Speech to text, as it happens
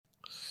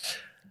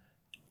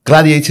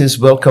Gladiators,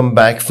 welcome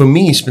back. For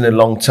me, it's been a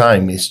long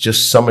time. It's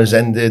just summer's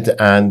ended,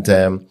 and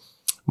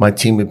my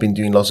team, we've been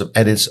doing lots of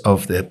edits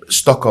of the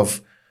stock of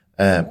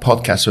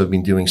podcasts we've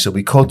been doing. So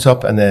we caught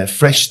up and a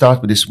fresh start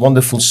with this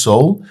wonderful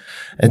soul,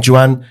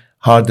 Joan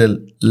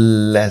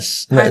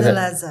Jardeleza.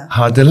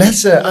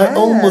 Jardeleza. I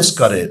almost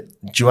got it.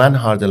 Joan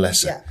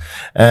Jardeleza.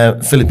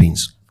 Yeah.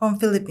 Philippines. From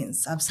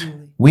Philippines,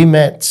 absolutely. We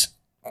met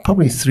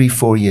probably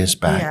 3-4 years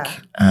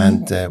back,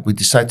 and we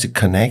decided to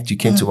connect. You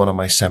came to one of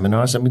my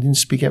seminars, and we didn't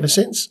speak ever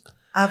since.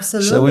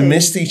 Absolutely. So we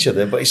missed each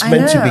other, but it's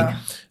meant to be.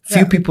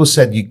 Few people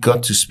said you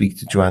got to speak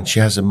to Joan. She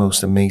has the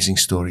most amazing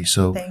story.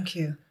 So thank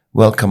you.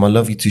 Welcome. I'd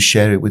love you to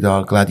share it with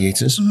our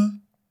gladiators.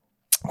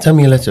 Tell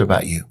me a little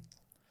about you.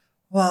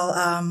 Well,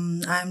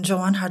 I'm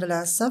Joan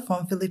Jardeleza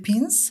from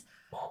Philippines.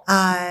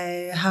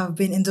 I have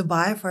been in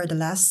Dubai for the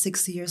last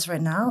 6 years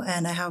right now,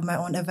 and I have my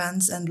own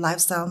events and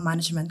lifestyle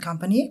management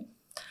company.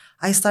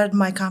 I started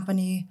my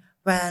company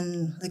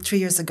when 3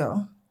 years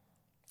ago.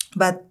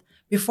 But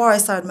before I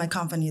started my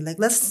company, let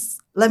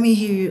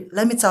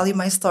me tell you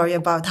my story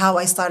about how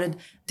I started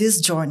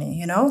this journey,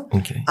 you know?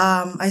 Okay.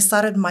 I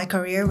started my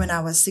career when I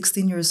was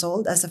 16 years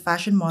old as a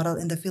fashion model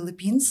in the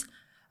Philippines.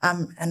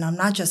 And I'm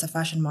not just a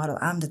fashion model,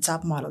 I'm the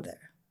top model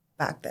there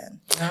back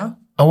then, you know?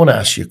 I want to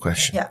ask you a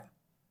question. Yeah.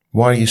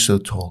 Why are you so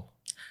tall?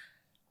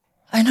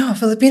 I know,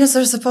 Filipinos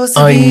are supposed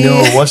to be... I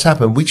know. What's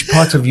happened? Which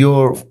part of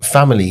your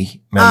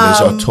family members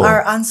are tall?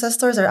 Our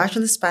ancestors are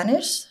actually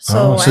Spanish.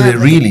 So they're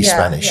really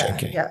Spanish. Yeah,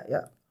 okay.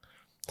 Yeah.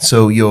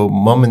 So your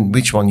mom and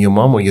which one? Your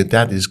mom or your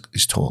dad is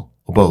tall?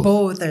 Or both?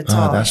 Both are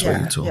tall. That's why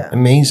you're tall. Yeah.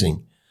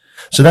 Amazing.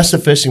 So that's the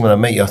first thing when I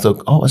met you, I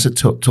thought, that's a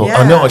tall. Yeah.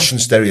 I know I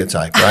shouldn't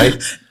stereotype,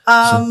 right?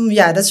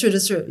 Yeah, that's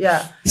true.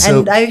 Yeah. So,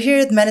 and I hear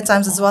it many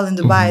times as well in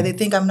Dubai. They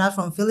think I'm not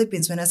from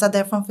Philippines. When I said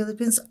they're from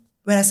Philippines,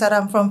 when I said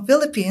I'm from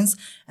Philippines,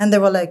 and they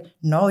were like,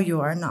 "No,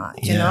 you are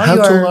not." You know, how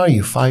tall are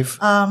you? 5'8"?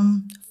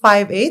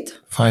 5'8".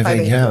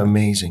 5'8". Yeah,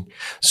 amazing.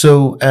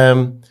 So,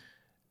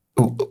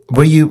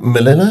 were you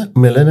Manila?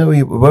 Where were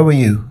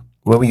you?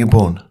 Where were you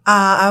born?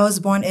 I was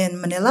born in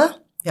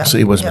Manila. Yeah. So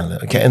it was Manila.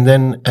 Okay, and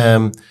then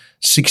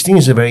 16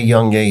 is a very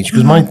young age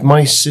because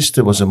my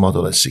sister was a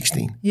model at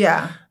 16.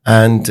 Yeah.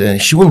 And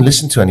she wouldn't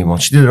listen to anyone.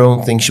 She did her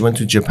own thing. She went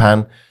to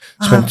Japan.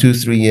 Spent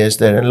 2-3 years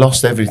there and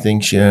lost everything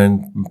she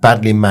earned,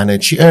 badly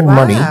managed. She earned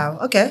money,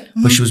 okay.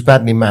 but she was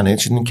badly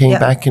managed and then came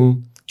back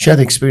and she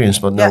had experience,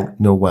 but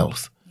no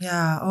wealth.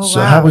 Yeah. Oh,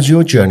 so how was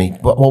your journey?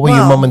 What were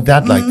your mom and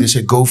dad like? They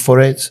said, go for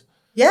it?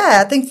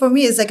 Yeah, I think for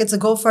me, it's a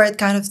go for it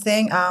kind of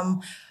thing.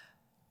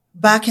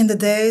 Back in the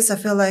days, I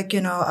feel like,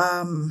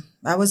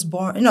 I was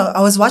born,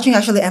 I was watching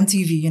actually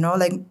MTV,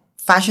 like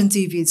fashion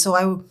TV. So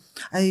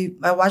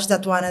I watched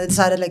that one and I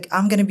decided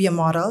I'm going to be a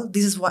model.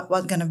 This is what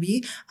I'm going to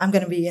be. I'm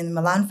going to be in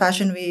Milan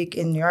Fashion Week,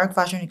 in New York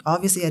Fashion Week.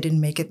 Obviously, I didn't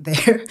make it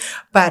there,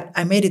 but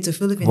I made it to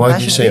Philippines Why Fashion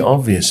did you say Week.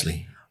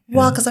 Obviously?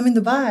 Well, because I'm in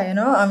Dubai,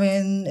 I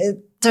mean,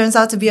 it turns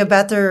out to be a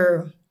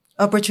better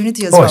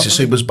opportunity as well.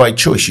 So it was by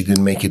choice. You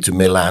didn't make it to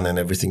Milan and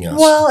everything else.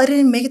 Well, I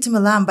didn't make it to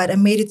Milan, but I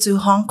made it to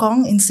Hong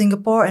Kong, in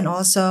Singapore, and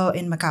also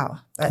in Macau.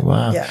 But,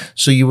 wow. Yeah.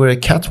 So you were a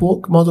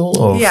catwalk model?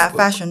 Or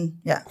fashion.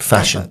 Yeah.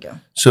 Fashion. Catwalk, yeah.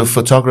 So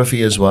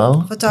photography as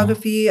well?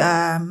 Photography,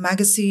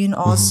 magazine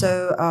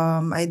also.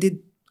 I did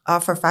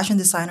for fashion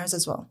designers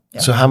as well.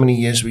 Yeah. So how many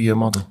years were you a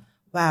model?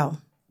 Wow.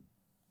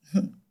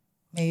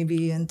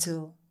 maybe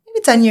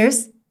 10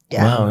 years.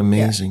 Yeah. Wow,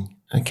 amazing.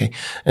 Yeah. Okay.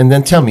 And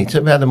then tell me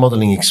about the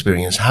modeling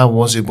experience. How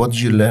was it? What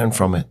did you learn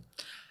from it?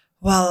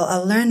 Well, I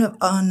learned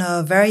on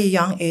a very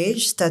young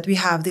age that we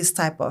have this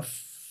type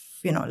of,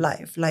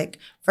 life. Like,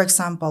 for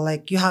example,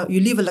 you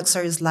live a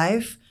luxurious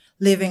life,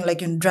 living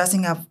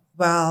dressing up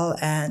well.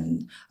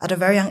 And at a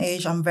very young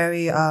age, I'm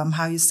very,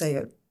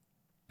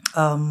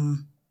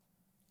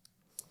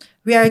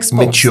 we are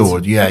exposed.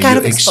 Matured, yeah.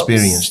 You're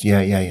experienced.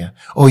 Yeah.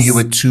 Oh, you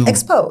were too...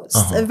 Exposed.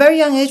 At a very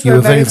young age, we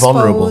were very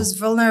exposed,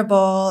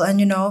 vulnerable.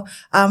 And,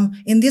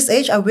 in this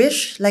age, I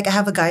wish, I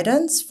have a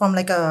guidance from,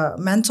 a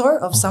mentor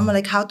of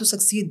someone, how to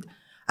succeed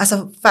as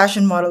a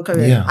fashion model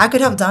career. Yeah. I could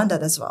have done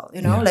that as well,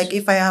 Yes.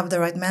 if I have the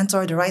right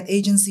mentor, the right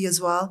agency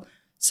as well.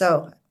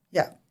 So,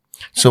 yeah.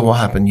 So what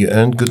happened? You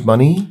earned good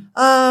money?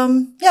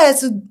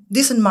 It's a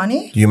decent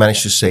money. Do you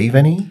manage to save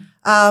any?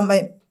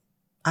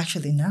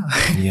 Actually, no.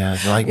 Yeah,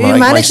 you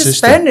manage to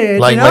spend it.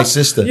 My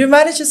sister. You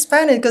manage to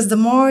spend it because the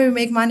more you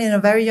make money in a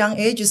very young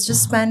age, you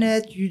just spend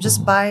it. You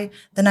just buy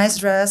the nice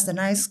dress, the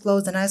nice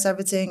clothes, the nice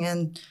everything,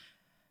 and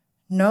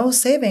no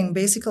saving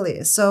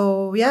basically.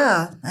 So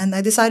yeah, and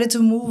I decided to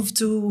move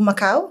to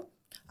Macau.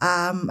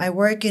 I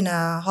work in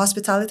a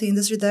hospitality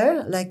industry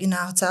there, in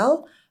a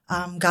hotel,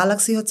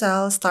 Galaxy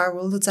Hotel, Star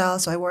World Hotel.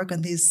 So I work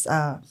on this.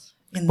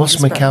 What's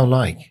Macau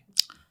like?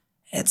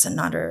 It's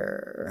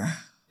another.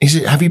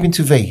 Have you been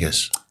to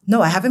Vegas?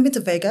 No, I haven't been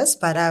to Vegas,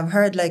 but I've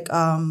heard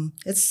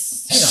it's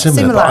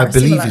similar, but I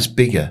believe it's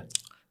bigger.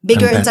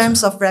 Bigger in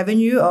terms of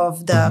revenue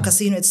of the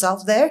casino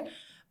itself there,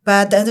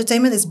 but the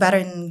entertainment is better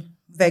in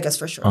Vegas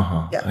for sure.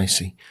 Yeah. I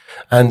see.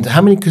 And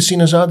how many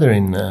casinos are there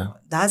in?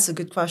 That's a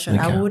good question.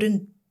 Macau? I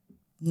wouldn't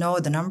know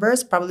the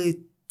numbers. Probably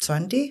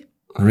 20.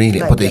 Really?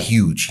 Like, But they're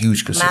huge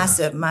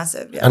casino.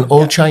 massive. Yeah. And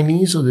all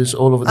Chinese, or this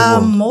all over the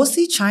world?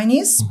 Mostly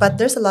Chinese, but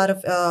there's a lot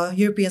of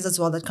Europeans as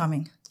well that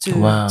coming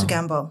to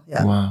gamble.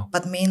 Yeah. Wow.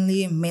 But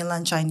mainly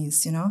mainland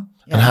Chinese, Yeah.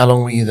 And how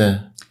long were you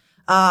there?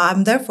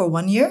 I'm there for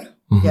 1 year.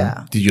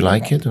 Yeah. Did you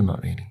like it or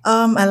not really?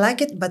 I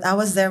like it, but I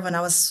was there when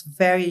I was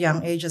very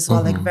young age as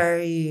well, like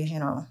very,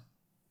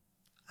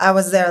 I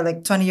was there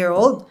like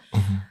 20-year-old.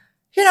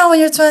 When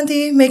you're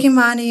 20, making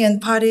money and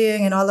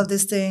partying and all of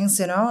these things,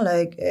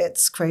 like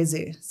it's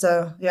crazy.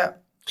 So, yeah.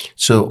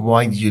 So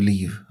why did you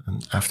leave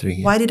after a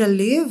year? Why did I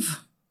leave?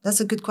 That's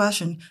a good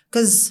question.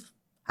 Because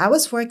I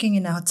was working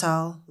in a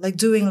hotel, like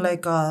doing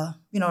like,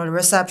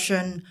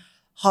 reception,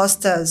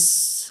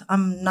 hostess.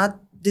 I'm not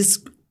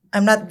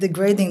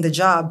degrading the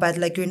job, but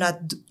like you're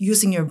not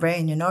using your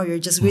brain, you're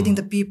just reading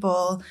the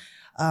people,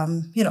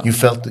 You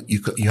felt that you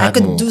I had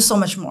could more. do so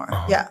much more.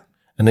 Yeah.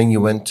 And then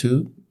you went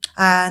to?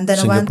 And then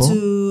Singapore? I went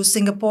to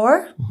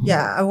Singapore.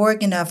 Yeah. I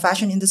work in a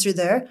fashion industry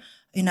there,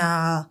 in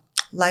a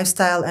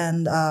lifestyle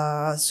and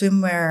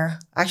swimwear,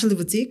 actually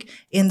boutique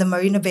in the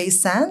Marina Bay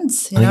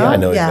Sands, Yeah, I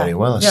know it very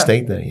well. I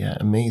stayed there. Yeah,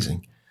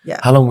 amazing. Yeah.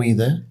 How long were you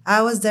there?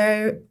 I was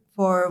there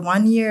for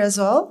 1 year as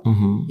well.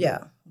 Yeah.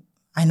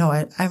 I know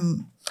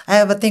I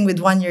have a thing with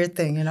 1 year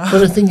thing, But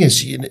the thing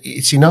is,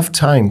 it's enough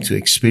time to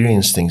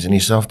experience things and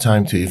it's enough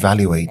time to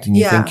evaluate. And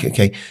you think,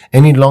 okay,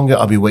 any longer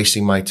I'll be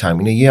wasting my time.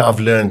 In a year, I've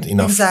learned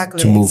enough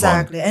to move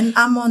on. And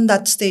I'm on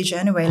that stage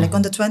anyway. Like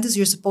on the 20s,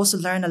 you're supposed to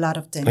learn a lot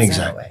of things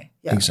anyway.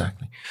 Yeah.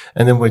 Exactly.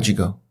 And then where'd you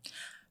go?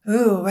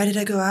 Oh, where did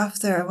I go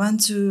after? I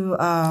went to...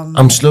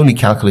 I'm slowly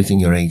calculating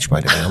your age, by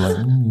the way. I'm like,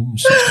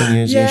 16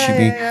 years.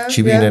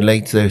 She'd be in her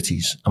late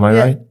 30s. Am I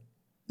right?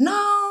 No,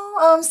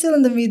 I'm still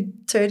in the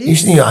mid-30s. You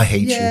see, I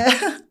hate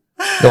you.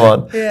 Go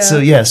on.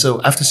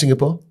 So after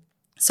Singapore?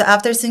 So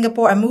after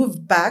Singapore, I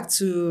moved back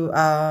to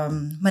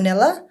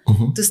Manila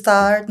to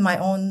start my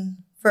own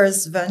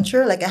first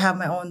venture. Like I have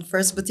my own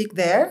first boutique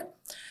there.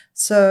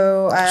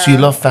 So you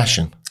love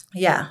fashion?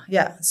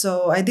 Yeah.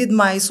 So I did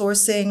my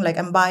sourcing. Like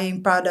I'm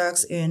buying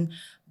products in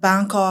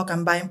Bangkok.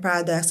 I'm buying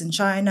products in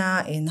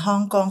China, in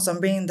Hong Kong. So I'm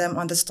bringing them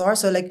on the store.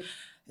 So like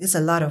it's a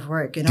lot of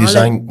work,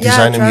 Design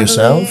them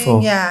yourself?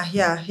 Or? Yeah.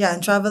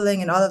 And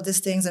traveling and all of these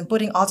things and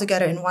putting all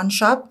together in one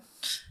shop.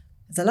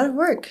 It's a lot of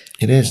work.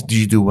 It is. Do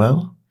you do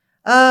well?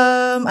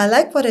 I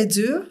like what I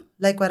do,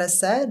 like what I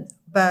said,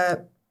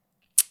 but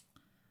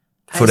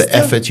for the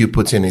effort you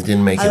put in, it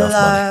didn't make enough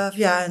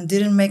money. Yeah, and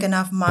didn't make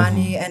enough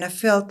money. And I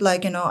felt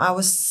like, I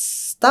was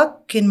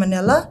stuck in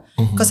Manila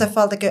because I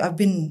felt like I've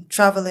been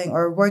traveling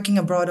or working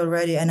abroad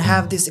already and I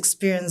have this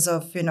experience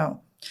of,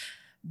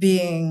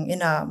 being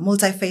in a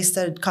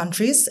multi-faceted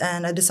countries.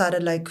 And I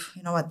decided like,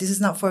 this is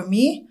not for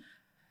me.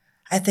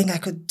 I think I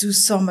could do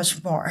so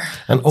much more.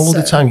 And all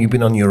the time you've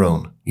been on your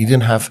own. You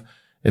didn't have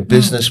a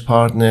business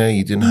partner.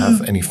 You didn't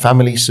have any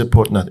family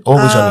support. Nothing.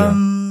 Always on your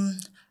own.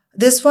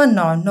 This one,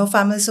 no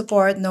family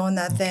support, no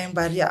nothing.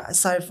 But yeah,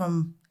 aside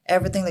from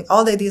everything, like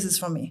all the ideas is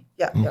from me.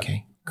 Yeah.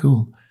 Okay,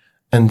 cool.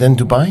 And then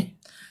Dubai?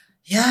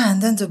 Yeah,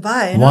 and then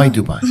Dubai. Why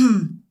Dubai?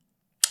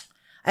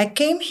 I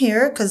came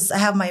here because I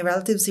have my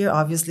relatives here,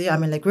 obviously. I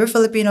mean, like we're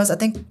Filipinos. I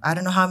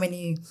don't know how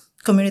many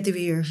community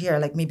we are here,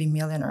 like maybe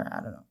million or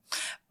I don't know.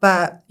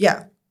 But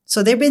yeah,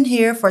 so they've been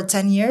here for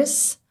 10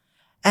 years.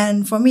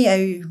 And for me,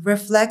 I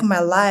reflect my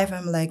life.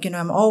 I'm like,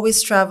 I'm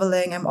always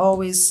traveling. I'm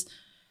always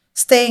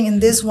staying in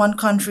this one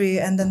country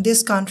and then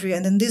this country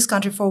and then this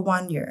country for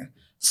 1 year.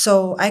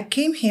 So I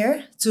came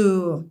here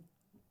to,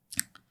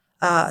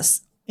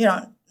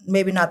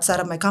 maybe not set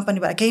up my company,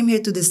 but I came here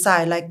to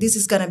decide like, this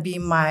is going to be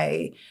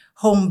my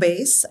home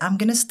base. I'm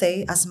going to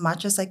stay as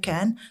much as I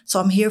can.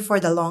 So I'm here for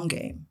the long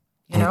game,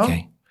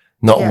 Okay.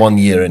 Not 1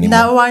 year anymore.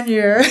 Not 1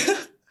 year.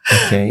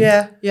 Okay.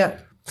 Yeah.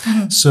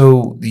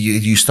 So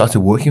you started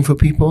working for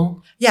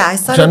people? Yeah, I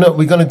started. So I know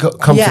we're going to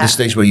come to the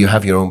stage where you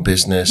have your own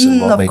business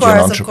and what made you an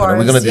entrepreneur.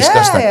 We're going to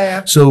discuss that.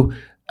 Yeah. So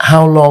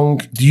how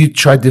long do you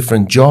try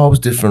different jobs,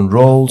 different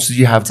roles? Do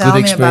you have good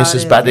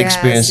experiences, bad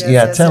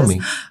experiences? Tell me.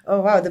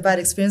 Oh, wow. The bad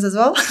experience as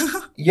well?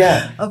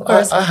 Yeah. Of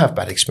course. I have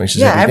bad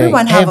experiences every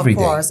everyone day. Of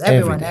course.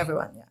 Everyone.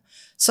 Yeah.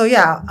 So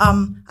yeah,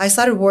 I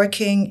started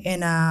working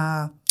in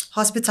a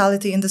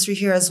hospitality industry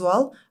here as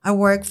well. I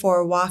work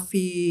for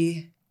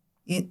Wafi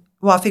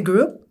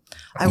Group.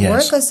 I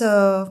work as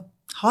a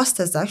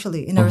hostess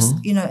actually in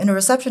a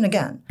reception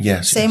again.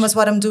 Same as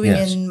what I'm doing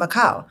in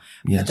Macau.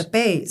 But the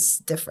pay is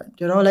different.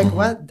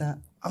 What the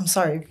I'm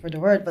sorry for the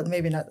word, but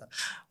maybe not.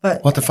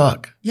 But what the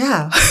fuck?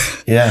 Yeah.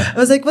 Yeah. I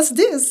was like, what's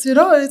this?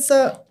 It's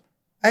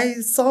I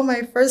saw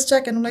my first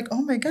check and I'm like,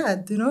 oh my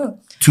God,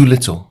 Too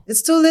little.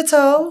 It's too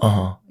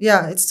little.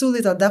 Yeah, it's too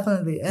little,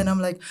 definitely. And I'm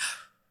like,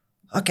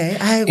 okay.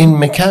 In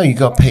Macau, you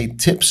got paid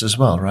tips as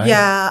well, right?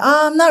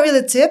 Yeah, not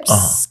really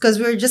tips because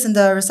we were just in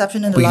the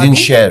reception in the lobby. But you didn't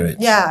share it?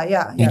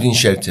 Yeah. You didn't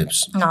share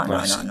tips?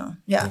 No.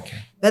 Yeah. Okay.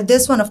 But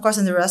this one, of course,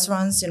 in the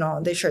restaurants,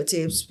 they share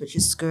tips, which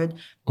is good.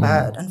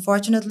 But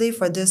unfortunately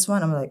for this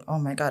one, I'm like, oh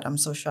my God, I'm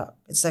so shocked.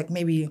 It's like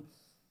maybe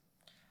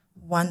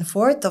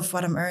 1/4 of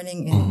what I'm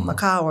earning in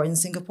Macau or in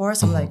Singapore.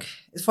 So I'm like,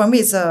 for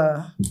me,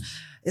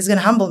 it's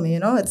gonna humble me.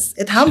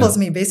 It humbles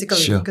me basically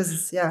Sure.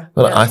 because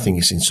Well, I think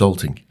it's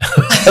insulting.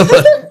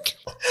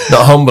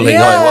 Not humbling.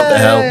 Like, what the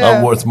hell?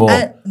 I'm worth more.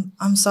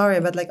 I'm sorry,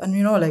 but like, and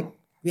like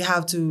we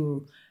have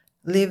to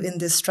live in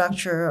this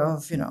structure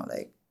of,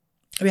 like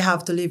we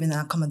have to live in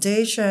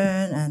accommodation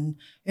and,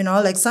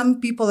 like some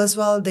people as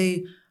well,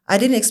 I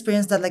didn't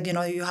experience that. Like,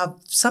 you have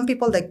some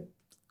people like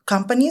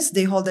companies,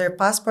 they hold their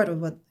passport or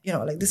what,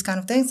 like this kind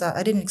of things.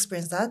 I didn't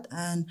experience that.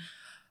 And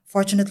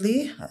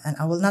fortunately, and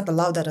I will not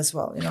allow that as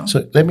well,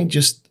 So let me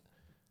just,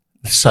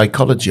 the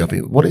psychology of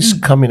it, what is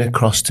coming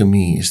across to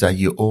me is that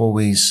you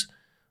always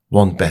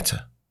want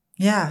better.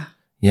 Yeah.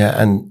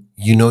 Yeah. And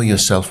you know your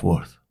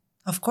self-worth.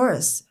 Of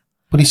course.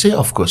 But you say,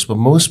 of course, but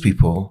most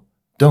people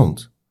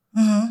don't.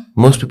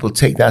 Most people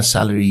take that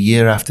salary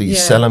year after you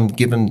sell them,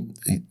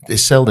 they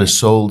sell their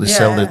soul, they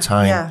sell their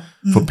time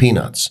for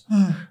peanuts.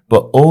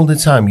 But all the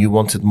time you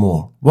wanted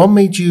more. What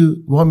made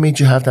you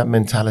have that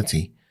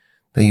mentality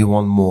that you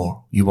want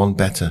more, you want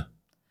better?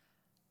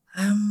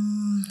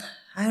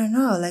 I don't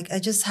know. Like I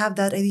just have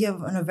that idea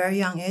on a very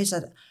young age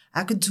that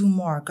I could do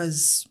more.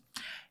 Because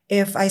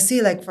if I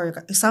see, like,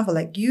 for example,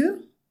 like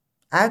you,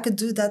 I could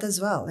do that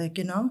as well. Like,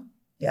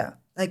 yeah.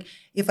 Like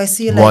if I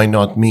see, like, why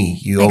not me?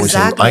 You always say,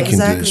 I can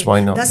do this. Why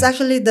not That's me?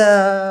 actually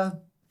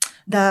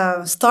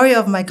the story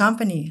of my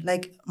company.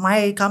 Like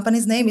my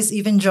company's name is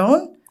even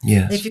Joan.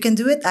 Yes. If you can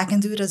do it, I can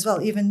do it as well.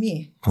 Even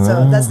me.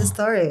 So that's the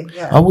story.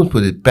 Yeah. I would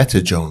put it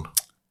better, Joan.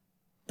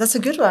 That's a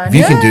good one. If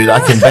you can do it, I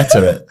can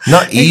better it.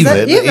 Not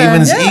even.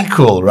 Even is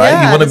equal, right?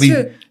 Yeah, you want to be.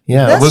 true.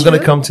 Yeah, That's we're going to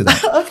true. come to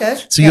that. Okay.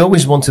 So you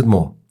always wanted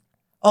more.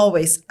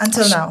 Always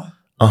until now.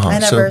 I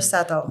never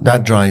settle.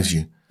 That drives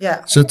you.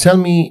 Yeah. So tell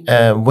me,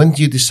 when did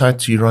you decide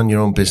to run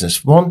your own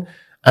business? One,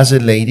 as a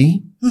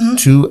lady.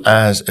 Two,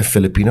 as a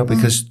Filipino,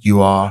 because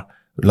you are,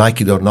 like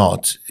it or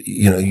not,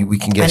 we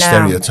can get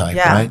stereotyped,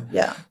 right?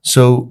 Yeah.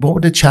 So what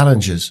were the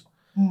challenges?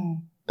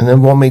 And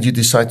then what made you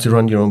decide to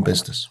run your own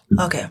business?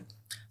 Okay.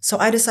 So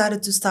I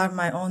decided to start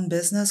my own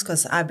business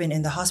because I've been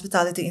in the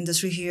hospitality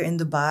industry here in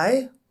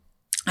Dubai.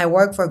 I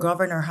work for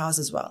Governor House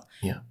as well.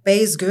 Yeah. Pay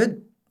is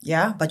good,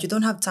 but you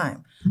don't have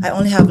time. I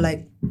only have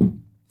like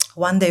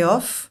 1 day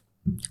off.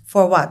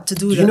 For what? To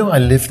do I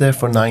lived there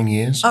for 9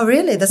 years. Oh,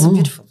 really? That's a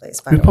beautiful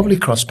place. We probably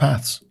crossed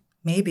paths.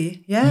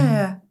 Maybe.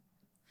 Yeah.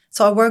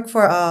 So I work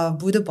for a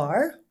Buddha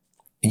bar.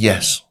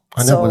 Yes.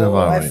 I know Buddha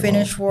bar. I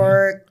finish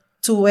work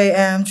 2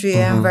 a.m., 3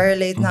 a.m., very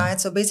late night.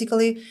 So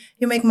basically,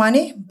 you make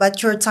money,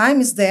 but your time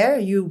is there.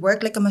 You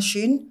work like a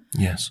machine.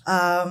 Yes.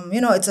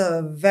 It's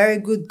a very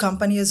good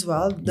company as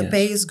well. The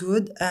pay is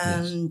good.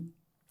 And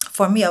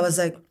for me, I was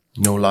like,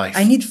 no life.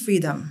 I need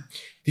freedom.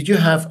 Did you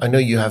have, I know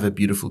you have a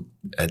beautiful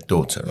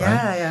daughter,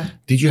 right? Yeah.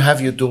 Did you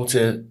have your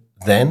daughter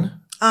then?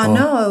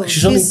 No.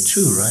 She's only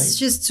 2, right?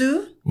 She's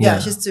 2. Yeah,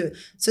 she's 2.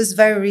 So it's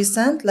very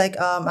recent. Like,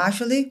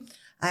 actually,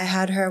 I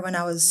had her when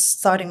I was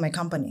starting my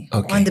company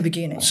in the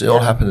beginning. So it all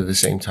happened at the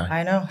same time.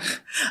 I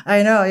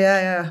know.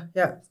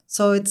 Yeah.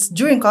 So it's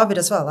during COVID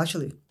as well,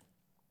 actually.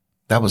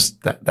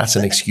 That's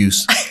an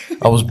excuse.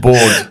 I was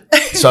bored,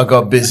 so I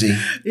got busy.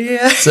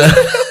 Yeah.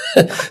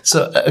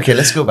 So okay,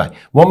 let's go back.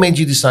 What made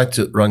you decide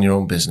to run your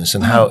own business,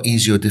 and how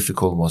easy or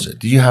difficult was it?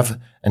 Did you have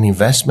an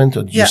investment,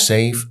 or did you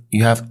save?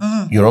 You have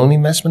your own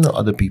investment, or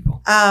other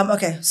people?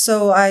 Okay,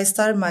 so I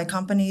started my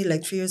company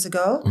like 3 years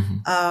ago.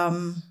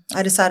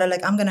 I decided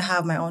like I'm gonna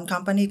have my own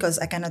company because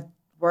I cannot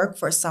work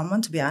for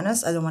someone. To be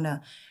honest, I don't want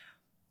to.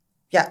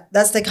 Yeah,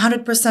 that's like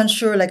 100%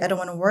 sure. Like I don't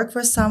want to work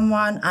for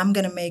someone. I'm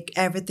gonna make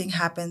everything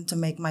happen to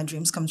make my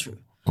dreams come true.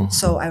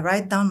 So I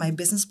write down my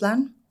business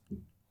plan.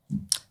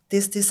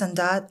 This and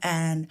that,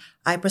 and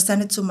I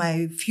presented to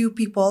my few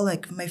people,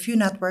 like my few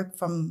network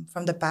from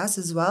the past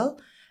as well.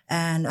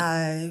 And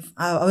I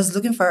was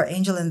looking for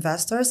angel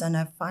investors, and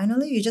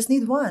you just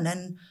need one,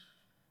 and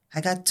I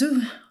got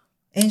 2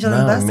 angel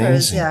investors.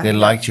 Amazing. Yeah, They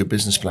liked your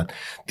business plan.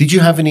 Did you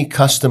have any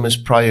customers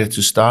prior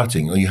to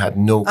starting, or you had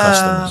no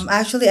customers?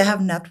 Actually, I have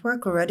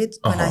network already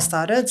when I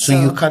started. So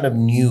you kind of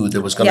knew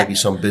there was going to be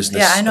some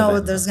business. Yeah, I know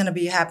there's going to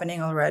be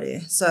happening already.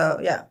 So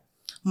yeah,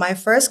 my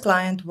first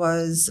client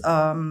was.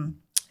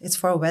 It's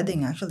for a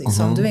wedding, actually.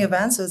 So I'm doing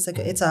events. So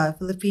it's a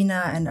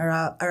Filipina and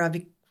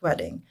Arabic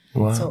wedding.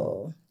 Wow.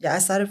 So yeah, I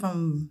started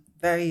from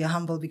very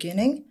humble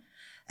beginning.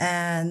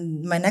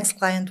 And my next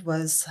client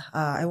was,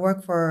 I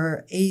work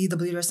for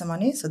AEW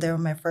Money. So they were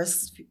my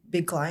first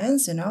big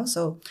clients,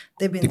 So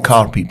they've been... The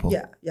car people.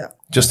 Yeah.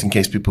 Just in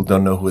case people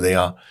don't know who they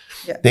are.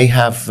 Yeah. They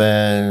have,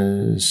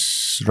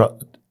 is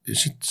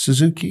it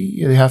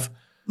Suzuki? They have,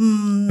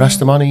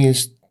 Rastamani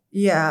is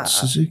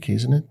Suzuki,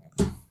 isn't it?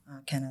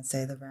 Cannot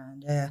say the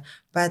brand,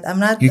 but I'm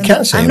not. You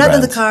can't say I'm a not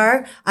brand. in the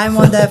car. I'm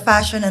on the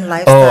fashion and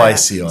lifestyle. I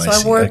see. So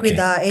I work with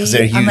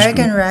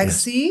American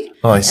Rexy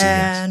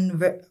and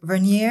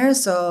Vernier.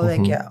 So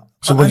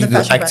So what do you do?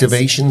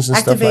 Activations and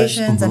stuff like that?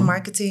 Activations and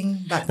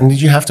marketing. And did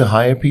you have to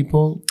hire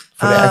people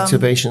for the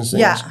activations?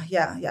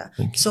 Yeah.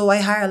 So I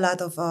hire a lot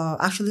of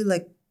actually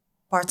like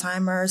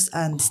part-timers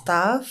and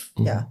staff.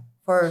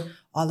 For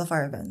all of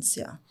our events.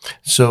 Yeah.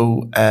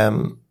 So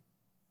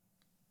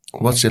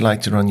what's it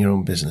like to run your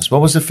own business?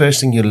 What was the first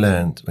thing you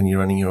learned when you're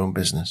running your own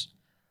business?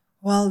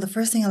 Well, the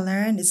first thing I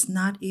learned, it's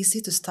not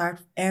easy to start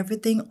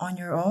everything on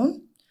your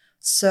own.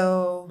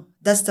 So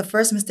that's the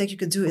first mistake you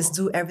could do, is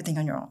do everything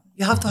on your own.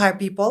 You have to hire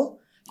people.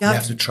 You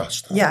have to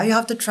trust. Huh? Yeah, you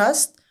have to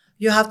trust.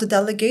 You have to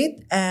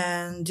delegate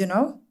and,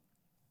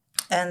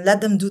 and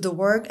let them do the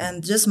work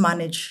and just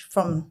manage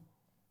from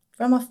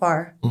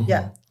afar. Mm-hmm.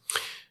 Yeah.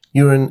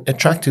 You're an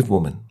attractive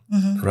woman,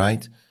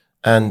 right?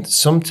 And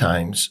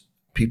sometimes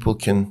people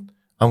can...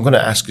 I'm going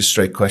to ask a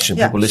straight question.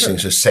 Yeah, people listening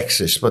are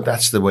sexist, but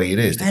that's the way it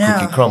is. The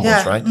cookie crumbles,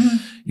 yeah. right?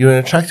 You're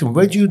an attractive...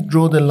 Where do you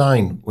draw the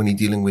line when you're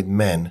dealing with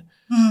men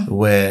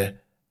where,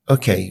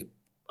 okay,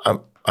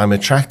 I'm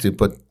attractive,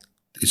 but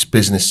it's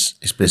business.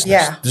 It's business.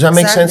 Yeah, does that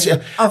make sense?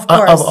 Yeah. Of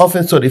course. I've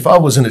often thought, if I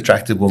was an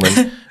attractive woman,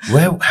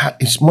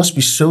 it must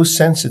be so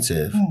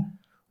sensitive,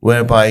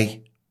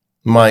 whereby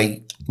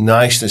my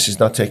niceness is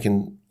not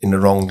taken in the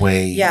wrong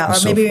way. Yeah, or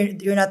so maybe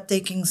you're not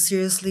taken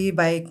seriously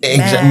by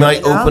men.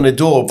 Might open a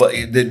door, but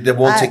they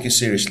won't take you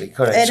seriously.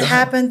 Correct. It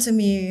happened to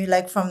me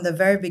like from the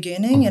very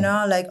beginning,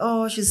 like,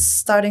 oh, she's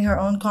starting her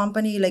own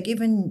company. Like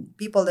even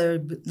people that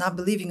are not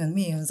believing in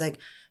me, it was like,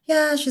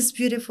 yeah, she's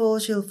beautiful,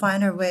 she'll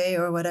find her way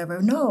or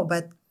whatever. No,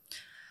 but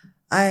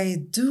I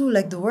do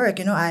like the work,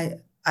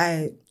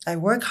 I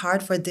work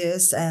hard for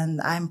this, and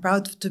I'm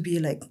proud to be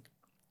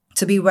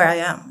where I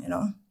am,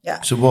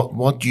 Yeah. So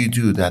what do you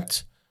do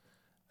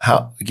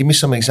give me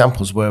some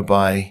examples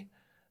whereby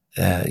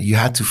you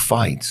had to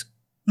fight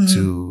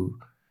to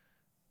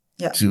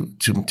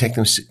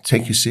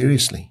take you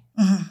seriously.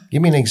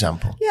 Give me an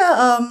example.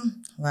 Yeah.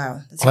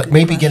 Wow. That's like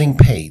maybe getting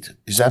paid.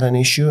 Is that an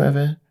issue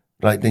ever?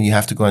 Like then you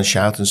have to go and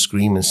shout and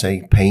scream and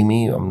say, "Pay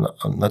me! I'm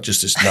not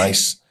just this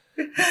nice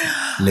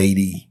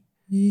lady."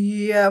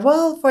 Yeah.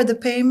 Well, for the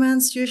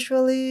payments,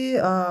 usually,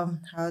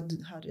 how do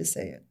you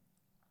say it?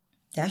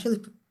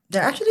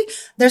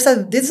 There's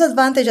a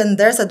disadvantage and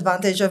there's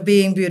advantage of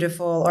being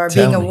beautiful or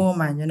being a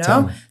woman,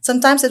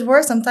 Sometimes it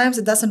works, sometimes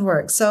it doesn't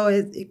work. So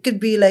it could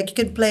be like you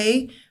could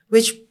play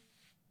which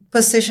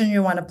position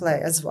you want to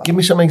play as well. Give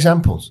me some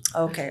examples.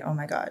 Okay. Oh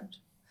my God.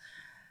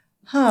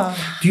 Huh.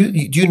 Do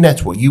you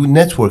network? You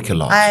network a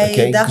lot.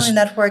 I definitely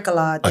network a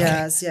lot. Okay.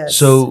 Yes.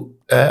 So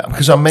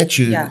because I met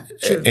you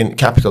in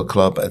Capital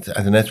Club at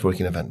a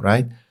networking event,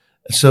 right?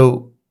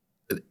 So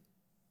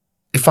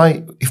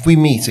if we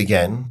meet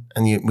again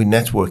and we're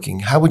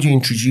networking, how would you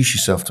introduce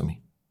yourself to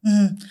me?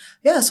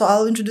 Yeah, so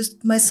I'll introduce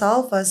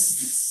myself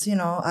as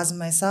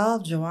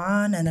myself,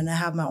 Joan, and then I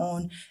have my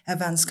own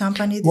events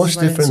company. What's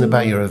different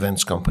about your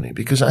events company?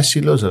 Because I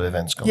see loads of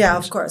events companies. Yeah,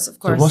 of course.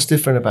 So what's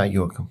different about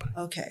your company?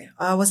 Okay,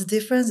 what's the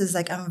difference is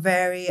like I'm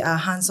very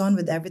hands-on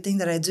with everything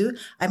that I do.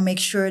 I make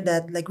sure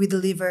that like we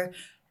deliver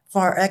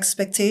for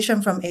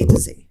expectation from A to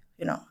Z,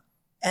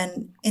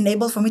 And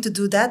for me to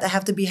do that, I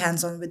have to be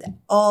hands-on with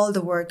all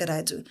the work that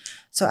I do.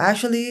 So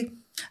actually,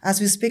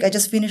 as we speak, I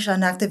just finished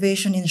an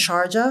activation in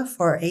Sharjah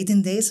for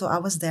 18 days. So I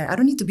was there. I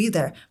don't need to be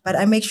there, but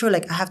I make sure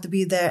like I have to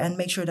be there and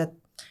make sure that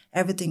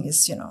everything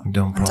is,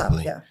 done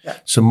properly. Yeah.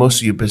 So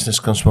most of your business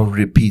comes from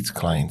repeat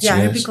clients. Yeah,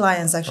 yes? repeat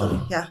clients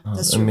actually.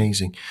 That's true.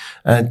 Amazing.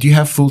 Do you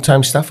have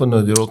full-time staff or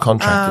no? They're all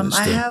contracted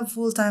still? I have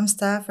full-time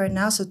staff right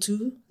now. So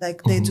 2,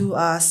 like they do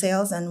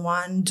sales and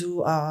 1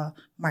 do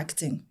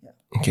marketing. Yeah.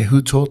 Okay,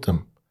 who taught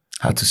them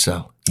how to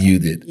sell? You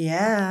did.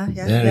 Yeah.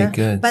 Very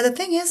good. But the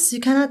thing is, you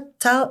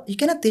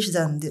cannot teach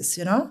them this,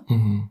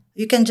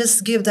 You can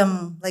just give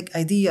them like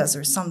ideas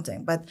or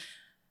something, but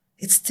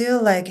it's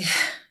still like,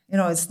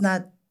 it's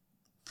not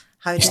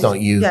how it's not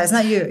you. Yeah, it's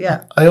not you.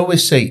 Yeah. I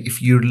always say,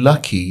 if you're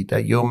lucky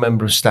that your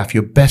member of staff,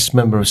 your best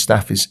member of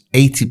staff is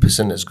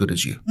 80% as good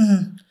as you.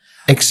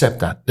 Accept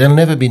that. They'll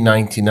never be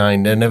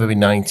 99. They'll never be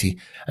 90.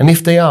 And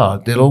if they are,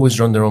 they'll always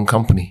run their own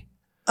company.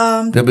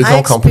 There'll be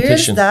no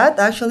competition. That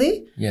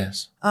actually.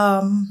 Yes.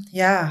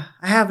 Yeah.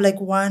 I have like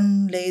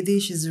one lady,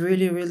 she's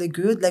really, really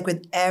good, like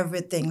with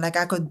everything. Like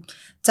I could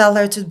tell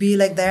her to be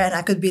like there and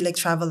I could be like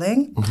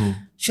traveling.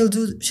 She'll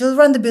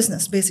run the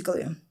business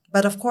basically.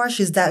 But of course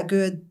she's that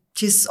good.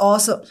 She's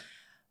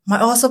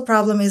my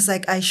problem is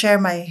like I share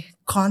my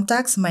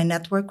contacts, my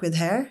network with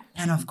her.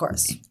 And of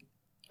course.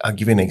 I'll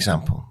give you an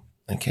example.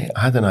 Okay.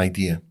 I had an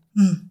idea.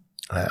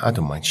 I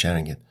don't mind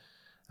sharing it.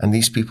 And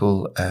these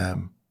people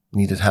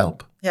needed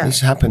help. Yeah.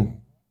 This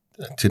happened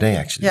today,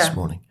 actually, this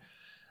morning.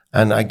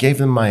 And I gave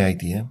them my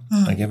idea.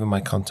 I gave them my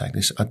contact.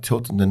 I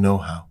taught them the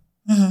know-how.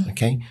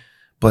 Okay.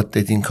 But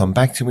they didn't come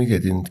back to me. They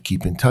didn't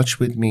keep in touch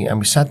with me. And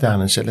we sat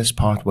down and said, let's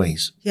part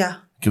ways. Yeah.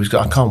 Because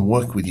I can't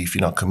work with you if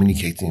you're not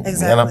communicating with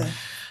me.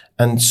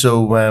 And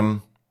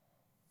so,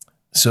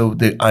 so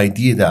the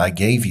idea that I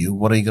gave you,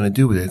 what are you going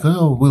to do with it? I go,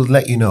 oh, we'll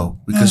let you know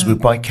because we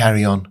might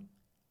carry on.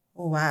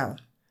 Oh, wow.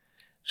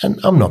 And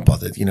I'm not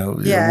bothered, the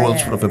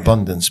world's full of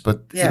abundance.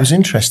 But it was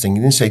interesting.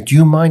 You didn't say, do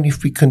you mind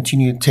if we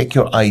continue to take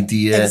your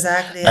idea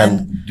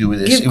and do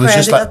this? It was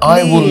just like,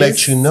 I will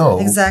let you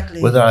know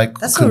whether I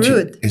That's continue.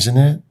 so rude. Isn't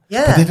it?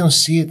 Yeah. But they don't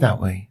see it that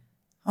way.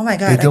 Oh my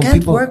God, I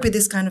can't work with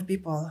this kind of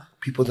people.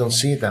 People don't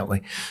see it that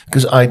way.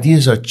 Because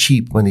ideas are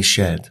cheap when they're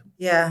shared.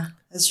 Yeah,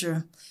 that's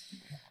true.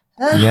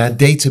 Yeah,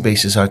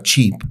 databases are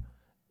cheap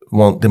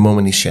the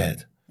moment it's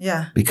shared.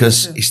 Yeah.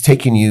 Because true. it's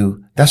taking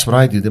you, that's what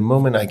I do. The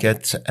moment I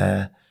get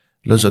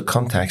loads of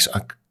contacts,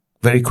 I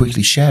very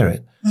quickly share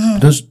it.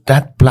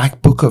 That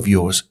black book of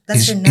yours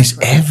is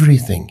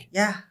everything.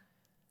 Yeah.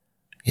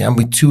 Yeah, and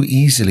we're too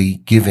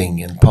easily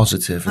giving and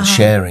positive and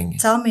sharing.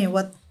 Tell me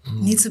what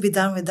needs to be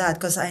done with that,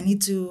 because I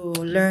need to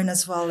learn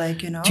as well,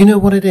 like, you know. Do you know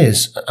what it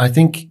is? I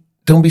think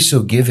don't be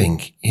so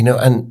giving, you know,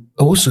 and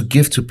also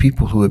give to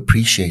people who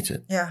appreciate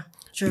it. Yeah,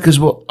 true. Because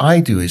what I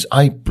do is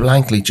I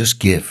blankly just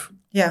give.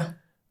 Yeah.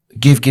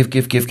 Give.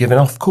 And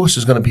of course,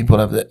 there's going to be people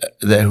out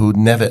there who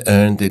never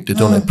earned it. They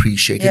don't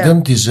appreciate it. They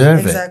don't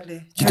deserve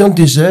it. You don't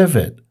deserve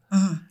it.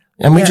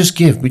 And we just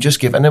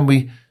give. And then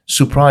we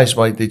surprised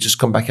why they just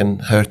come back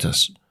and hurt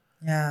us.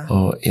 Yeah.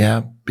 Oh,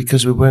 yeah,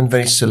 because we weren't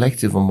very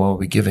selective on what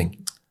we're giving.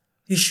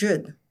 You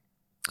should.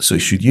 So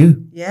should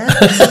you. Yeah.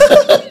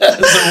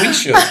 So we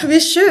should. We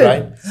should.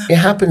 Right? It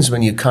happens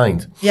when you're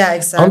kind. Yeah,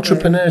 exactly.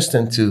 Entrepreneurs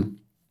tend to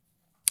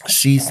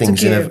see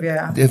things they're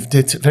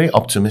very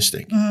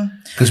optimistic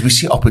because we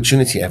see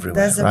opportunity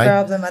everywhere. That's the right?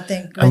 problem, I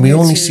think. And we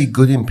only see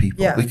good in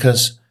people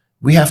because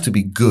we have to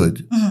be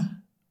good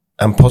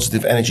and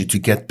positive energy to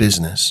get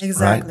business.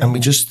 Exactly. Right? And we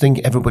just think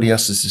everybody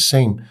else is the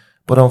same.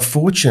 But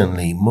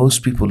unfortunately,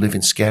 most people live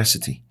in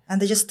scarcity.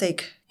 And they just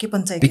keep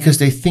on taking. Because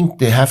they think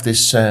they have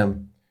this,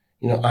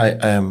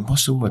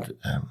 what's the word?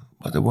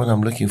 What the word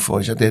I'm looking for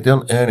is that they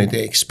don't earn it,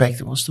 they expect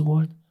it. What's the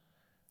word?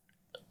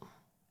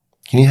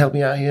 Can you help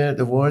me out here?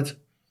 The word?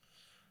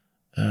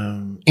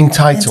 Entitlement.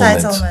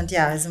 Entitlement,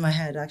 yeah, is in my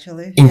head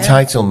actually.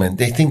 Entitlement.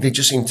 They think they're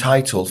just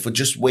entitled for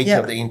just waking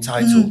up. They're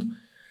entitled.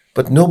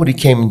 But nobody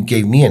came and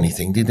gave me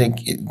anything. Did they?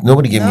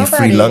 Nobody gave me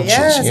free lunches.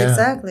 Yes,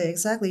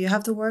 exactly. You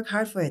have to work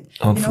hard for it.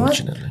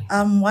 Unfortunately.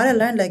 You know what I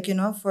learned, like, you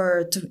know,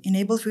 to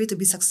enable for you to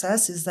be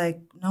success is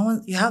like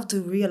you have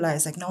to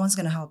realize like no one's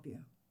gonna help you.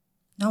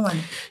 No one.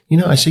 You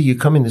know, I say you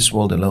come in this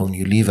world alone,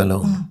 you leave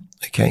alone.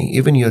 Okay?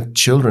 Even your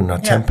children are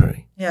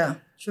temporary. Yeah.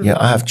 True. Yeah,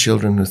 I have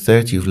children who are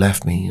 30 who've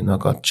left me, and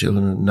I've got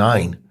children who are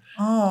 9.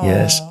 Oh.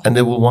 Yes. And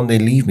they will one day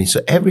leave me.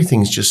 So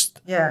everything's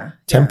just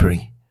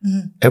temporary.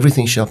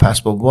 Everything shall pass.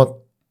 But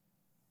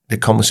the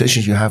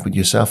conversations you have with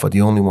yourself are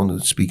the only one who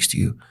speaks to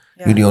you.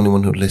 Yeah. You're the only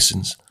one who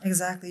listens.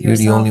 Exactly. You're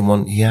the only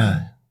one.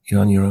 Yeah. You're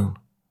on your own.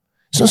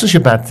 It's not such a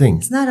bad thing.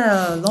 It's not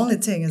a lonely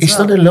thing as it's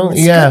well. Not a lonely,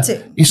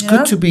 It's good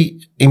know? To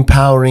be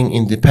empowering,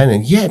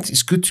 independent. Yet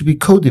it's good to be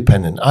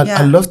codependent.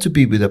 I love to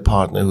be with a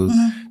partner who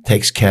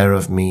takes care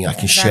of me. I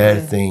can share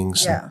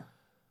things.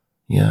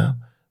 Yeah.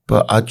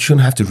 But I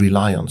shouldn't have to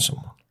rely on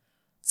someone.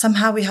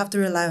 Somehow we have to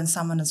rely on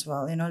someone as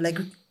well, you know, like...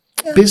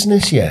 Yeah.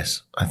 Business,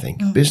 yes, I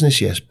think.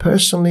 Business, yes.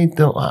 Personally,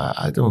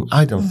 I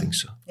don't think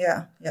so.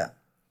 Yeah.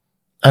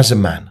 As a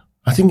man,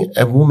 I think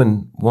a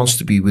woman wants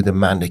to be with a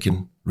man they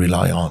can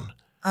rely on.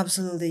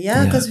 Absolutely,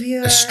 yeah, because we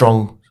are... A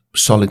strong,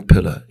 solid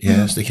pillar,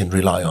 yes, they can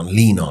rely on,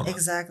 lean on.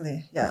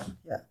 Exactly, yeah.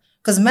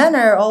 Because men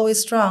are always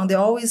strong. They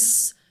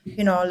always,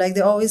 you know, like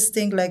they always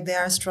think like they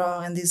are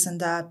strong and this and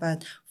that.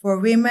 But for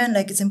women,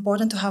 like it's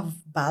important to have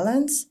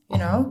balance, you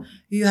know.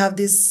 You have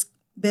this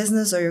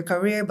business or your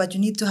career, but you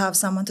need to have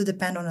someone to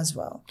depend on as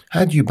well.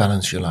 How do you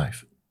balance your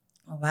life?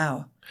 Oh,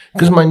 wow.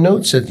 Because my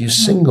note said you're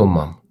single,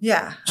 mom.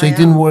 Yeah. So it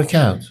didn't work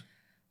out?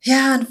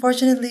 Yeah,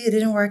 unfortunately, it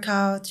didn't work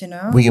out, you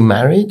know. Were you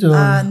married?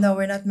 Or? No,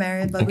 we're not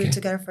married, but we were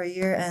together for a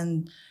year.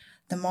 And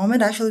the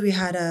moment actually we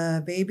had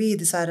a baby, he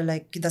decided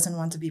like he doesn't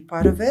want to be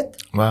part of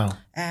it. Wow.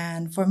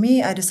 And for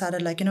me, I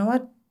decided like, you know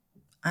what?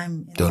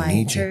 I'm in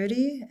my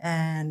 30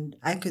 and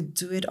I could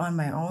do it on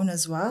my own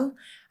as well.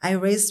 I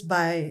was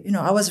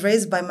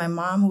raised by my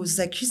mom, who's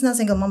like, she's not a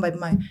single mom, but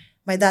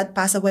my dad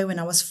passed away when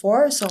I was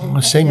 4. So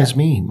same as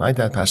me. My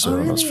dad passed away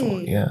when I was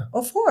 4. Yeah.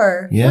 Oh,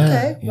 4? Yeah.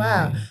 Okay. Yeah,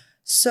 wow. Yeah.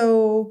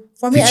 So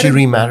for me, did she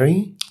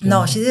remarry?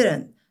 No, she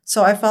didn't.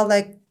 So I felt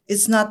like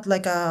it's not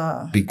like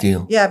a big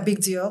deal. Yeah, big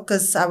deal.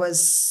 Because I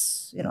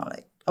was, you know,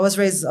 like I was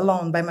raised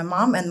alone by my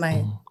mom and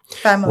my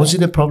family. Was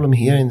it a problem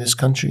here in this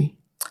country?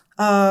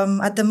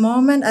 At the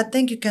moment, I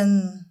think you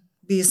can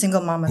be a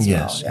single mom as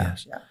well.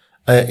 Yes.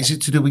 Is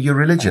it to do with your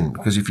religion?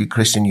 Because if you're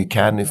Christian, you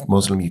can. If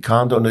Muslim, you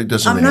can't. Or it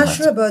doesn't I'm really not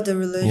matter. sure about the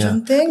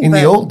religion thing. In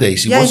the old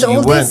days, you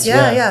weren't.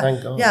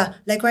 Thank God. Yeah,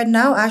 like right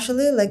now,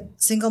 actually, like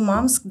single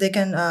moms, they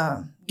can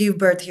give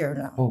birth here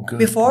now. Oh, good.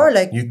 Before,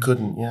 like... You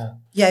couldn't,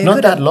 Yeah, you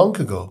not that long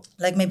ago.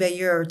 Like maybe a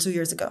year or 2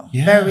 years ago.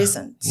 Yeah. Very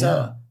recent.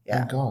 So,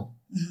 Thank God.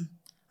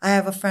 I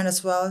have a friend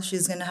as well.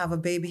 She's going to have a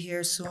baby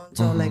here soon.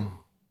 So, like...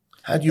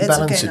 How do you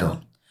balance it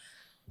all?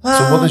 Well,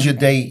 so what is your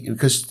day?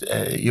 Because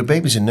your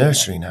baby's in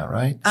nursery now,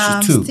 right?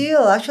 She's 2.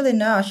 Still, actually,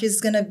 no.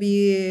 She's going to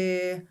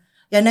be...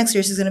 Yeah, next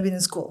year she's going to be in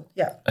school.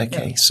 Yeah.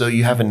 Okay. Yeah. So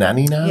you have a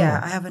nanny now? Yeah,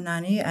 I have a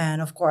nanny.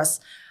 And of course,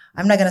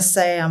 I'm not going to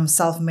say I'm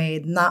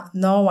self-made.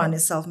 No one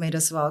is self-made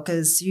as well.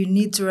 Because you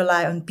need to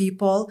rely on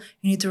people.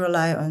 You need to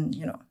rely on,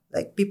 you know,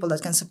 like people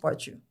that can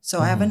support you.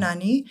 So I have a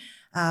nanny.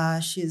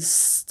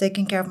 She's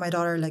taking care of my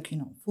daughter, like, you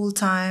know, full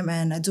time.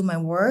 And I do my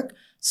work.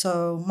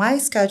 So my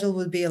schedule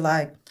would be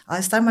like,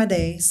 I start my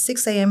day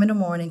 6 a.m. in the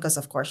morning because,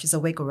 of course, she's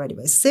awake already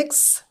by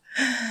 6.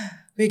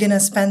 We're going to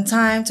spend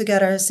time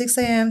together, 6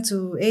 a.m.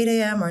 to 8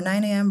 a.m. or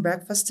 9 a.m.,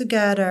 breakfast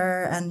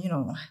together, and,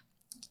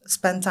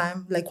 spend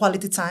time, like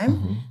quality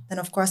time. Then,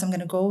 of course, I'm going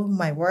to go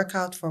my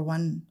workout for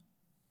one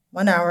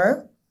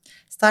hour.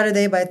 Start a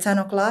day by 10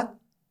 o'clock,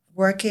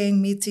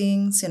 working,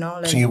 meetings,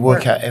 like. So you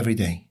work out every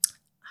day?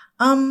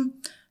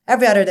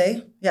 Every other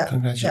day. Yeah.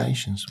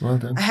 Congratulations. Yeah. Well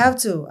done. I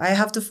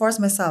have to force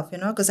myself,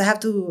 because I have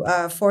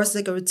to force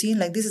like a routine.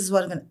 Like this is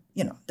what I'm going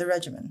to, the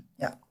regimen.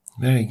 Yeah.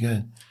 Very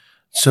good.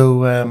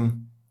 So,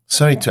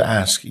 sorry to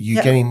ask,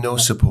 you're getting no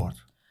support?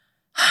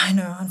 I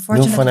know,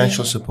 unfortunately. No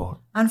financial support?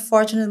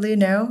 Unfortunately,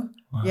 no.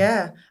 Wow.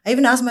 Yeah. I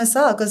even asked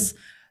myself because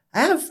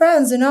I have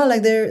friends,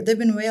 like they've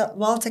been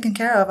well taken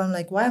care of. I'm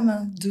like, why am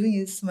I doing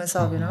this to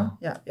myself,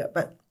 Yeah,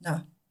 but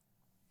no.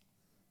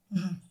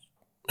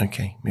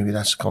 Okay, maybe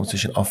that's a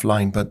conversation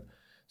offline, but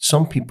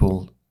some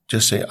people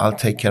just say, I'll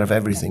take care of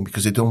everything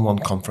because they don't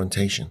want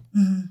confrontation.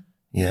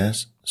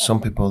 Yes, some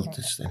people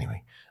just,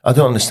 anyway. I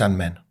don't understand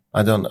men.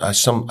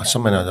 Some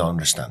men I don't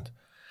understand.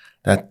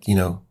 That,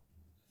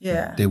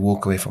 they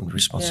walk away from the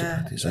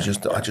responsibilities. I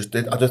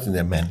don't think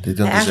they're men. They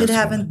don't. I actually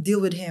haven't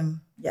dealt with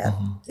him yet.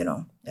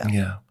 Yeah.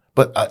 Yeah,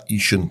 but you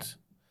shouldn't,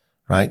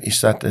 right?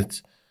 It's that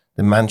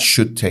the man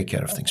should take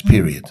care of things.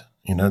 Period.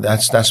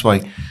 That's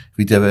why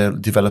we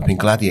developing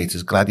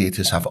gladiators.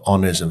 Gladiators have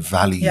honors and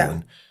value,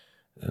 and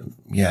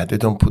they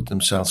don't put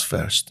themselves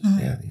first.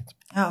 Yeah,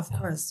 of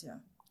course. Yeah.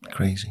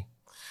 Crazy.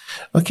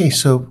 Okay,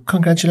 so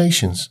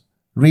congratulations.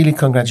 Really,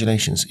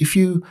 congratulations.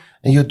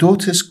 And your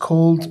daughter's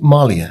called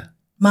Malia.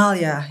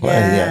 Malia, yes,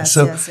 yeah.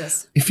 So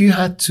yes. If you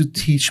had to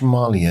teach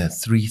Malia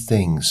 3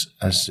 things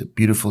as a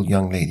beautiful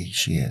young lady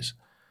she is,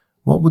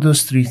 what would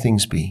those 3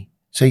 things be?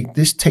 Say,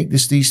 take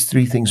these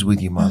 3 things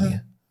with you,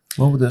 Malia.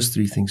 What would those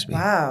 3 things be?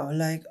 Wow,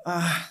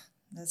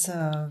 that's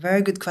a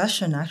very good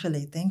question,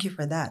 actually. Thank you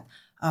for that.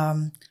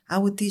 I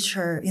would teach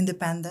her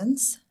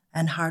independence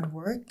and hard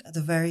work at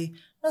a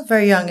not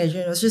very young age.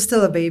 She's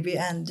still a baby,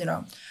 and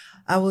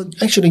I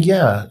would actually,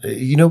 yeah.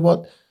 You know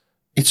what?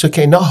 It's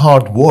okay, not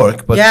hard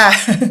work, but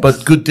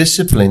but good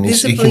discipline.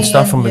 You can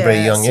start from a very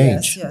young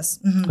age. Yes.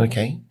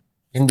 Okay,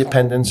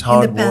 independence,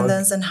 hard work.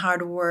 And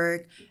hard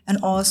work, and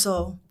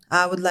also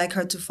I would like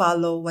her to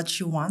follow what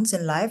she wants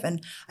in life.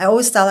 And I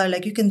always tell her,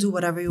 like, you can do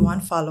whatever you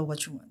want, follow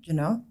what you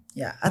want.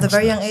 Yeah. At a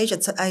very young age,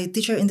 I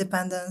teach her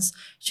independence.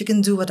 She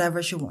can do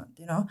whatever she wants,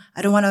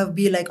 I don't want to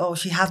be like, oh,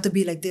 she have to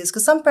be like this.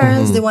 Because some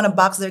parents, they want to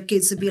box their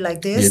kids to be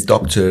like this. Yeah,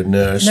 doctor,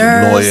 nurse,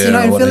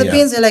 lawyer. In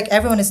Philippines, they're like,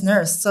 everyone is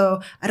nurse. So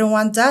I don't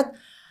want that.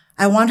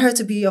 I want her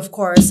to be, of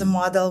course, a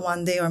model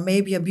one day or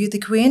maybe a beauty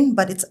queen,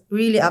 but it's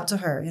really up to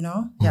her,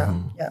 Yeah.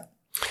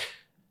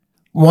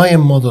 Why a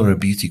model or a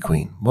beauty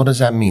queen? What does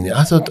that mean?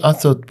 I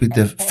thought with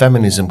the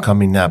feminism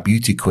coming now,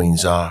 beauty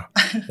queens are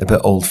a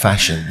bit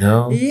old-fashioned,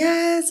 no?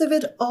 Yeah, it's a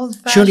bit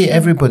old-fashioned. Surely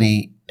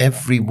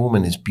every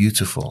woman is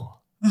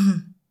beautiful.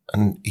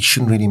 And it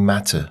shouldn't really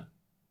matter.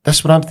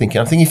 That's what I'm thinking.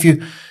 I'm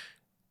thinking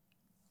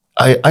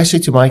I say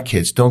to my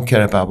kids, don't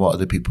care about what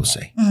other people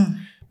say.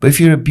 But if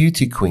you're a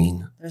beauty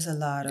queen, there's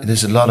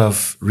a lot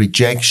of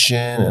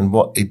rejection, and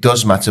it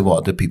does matter what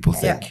other people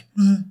think.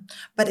 Yeah.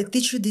 But it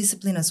teaches you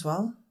discipline as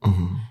well.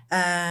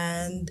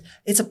 And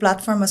it's a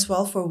platform as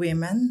well for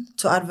women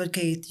to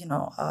advocate,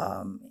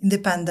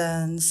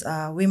 independence,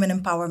 women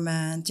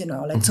empowerment,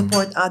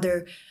 support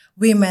other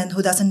women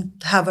who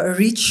doesn't have a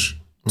reach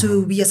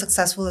to be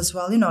successful as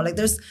well.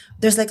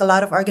 There's like a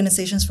lot of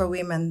organizations for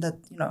women that,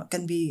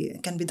 can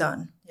be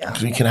done. Yeah.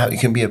 So you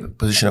can be a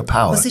position of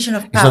power. It's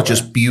not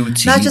just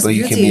beauty, but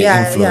you can be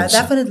an influencer. Yeah,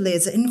 definitely.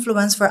 It's an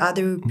influence for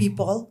other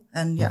people.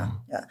 And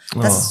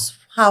that's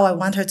how I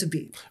want her to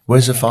be.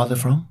 Where's the father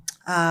from?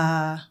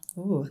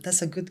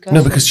 That's a good question.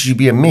 No, because she'd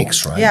be a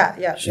mix, right?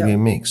 Yeah. She'd be a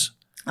mix.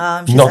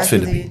 Not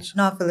Philippines.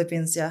 Not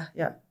Philippines, yeah.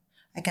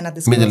 I cannot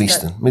disclose Middle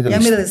Eastern.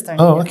 Middle Eastern.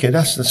 Oh, okay,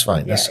 that's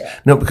fine.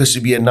 No, because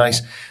it'd be a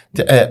nice.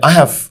 I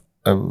have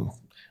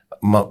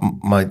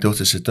my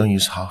daughter says don't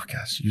use half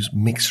caste, use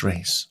mixed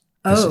race.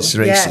 It's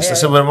racist. I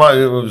said, well,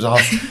 it was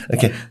half.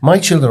 Okay, my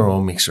children are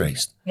all mixed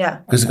race. Yeah.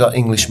 Because they got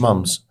English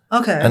mums.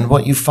 Okay. And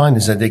what you find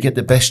is that they get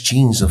the best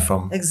genes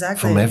from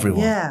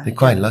everyone. Yeah. They're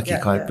quite lucky,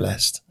 quite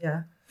blessed.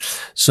 Yeah.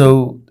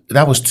 So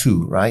that was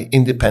 2, right?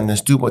 Independence,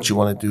 do what you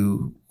want to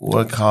do,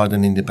 work hard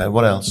and independent.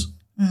 What else?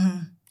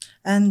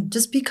 And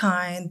just be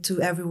kind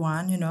to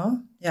everyone,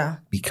 Yeah.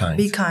 Be kind.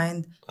 Be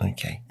kind.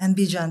 Okay. And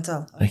be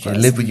gentle. Okay.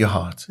 Live with your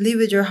heart. Live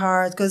with your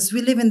heart, because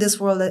we live in this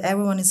world that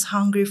everyone is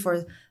hungry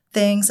for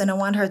things, and I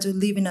want her to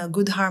live in a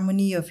good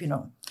harmony of,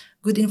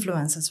 good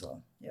influence as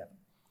well. Yeah.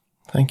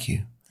 Thank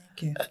you.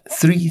 Thank you.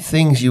 3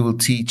 things you will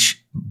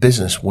teach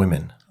business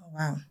women. Oh,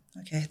 wow.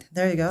 Okay.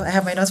 There you go. I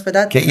have my notes for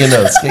that. Get your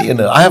notes.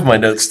 I have my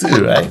notes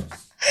too, right?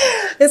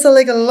 It's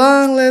like a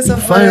long list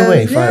of Fire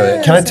away.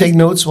 Can I take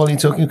notes while you're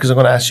talking? Because I'm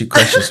going to ask you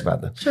questions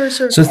about them. Sure.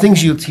 So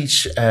things you'll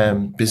teach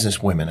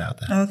business women out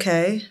there.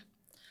 Okay.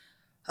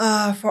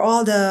 For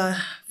all the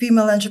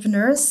female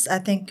entrepreneurs, I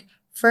think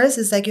first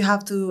is like you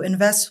have to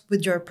invest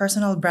with your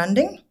personal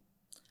branding,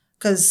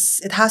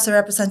 because it has to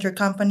represent your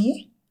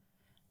company.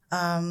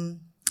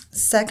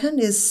 Second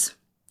is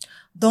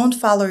don't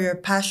follow your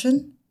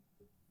passion,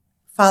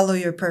 follow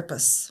your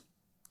purpose.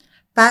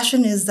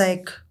 Passion is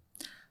like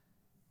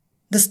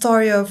the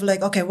story of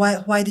like, okay,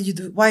 why are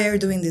you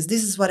doing this?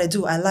 This is what I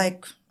do. I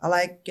like,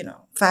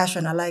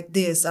 fashion. I like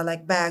this. I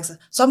like bags.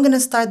 So I'm going to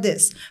start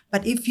this.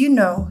 But if you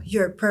know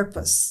your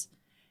purpose,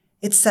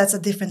 it sets a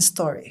different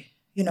story.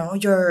 You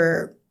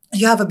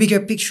have a bigger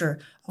picture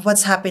of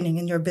what's happening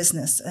in your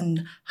business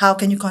and how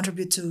can you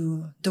contribute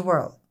to the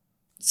world.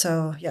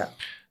 So, yeah.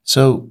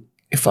 So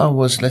if I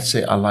was, let's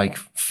say I like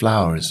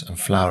flowers and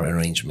flower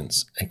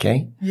arrangements,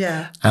 okay?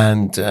 Yeah.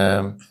 And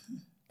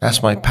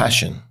that's my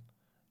passion.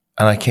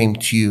 And I came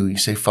to you, you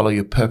say, follow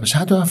your purpose.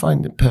 How do I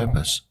find the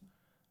purpose?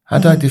 How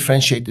do I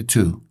differentiate the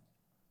two?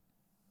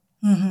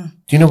 Do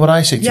you know what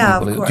I say to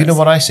people? Of course. Do you know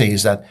what I say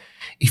is that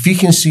if you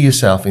can see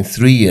yourself in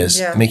 3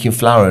 years making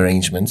flower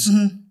arrangements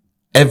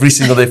every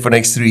single day for the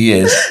next 3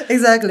 years,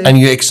 exactly, and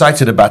you're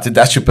excited about it,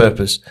 that's your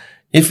purpose.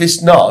 If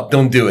it's not,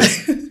 don't do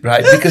it,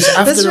 right? Because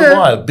after a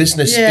while,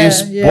 business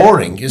is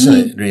boring,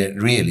 isn't it?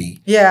 Really?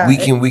 Yeah.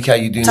 Week in, week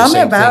out, you're doing the same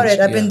Tell me about things.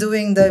 it. I've been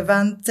doing the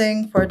event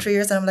thing for 3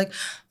 years, and I'm like,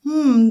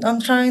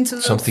 I'm trying to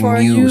look Something for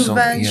new, new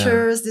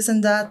ventures, this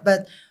and that.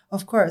 But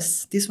of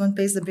course, this one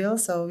pays the bill,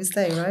 so we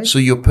stay, right? So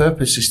your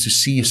purpose is to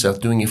see yourself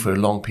doing it for a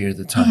long period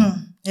of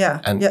time. Yeah.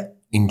 And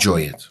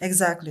enjoy it.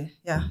 Exactly.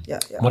 Yeah.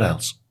 What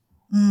else?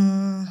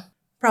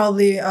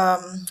 Probably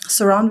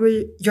surround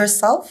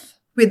yourself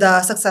with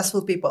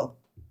successful people.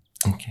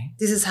 Okay.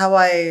 This is how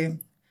I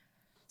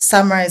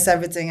summarize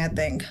everything, I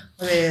think.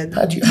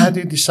 How do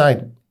you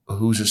decide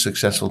who's a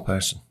successful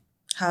person?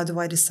 How do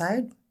I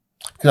decide?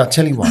 Because I'll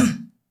tell you what.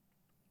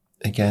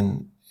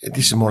 Again,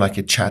 this is more like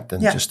a chat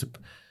than just a...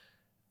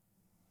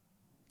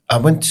 I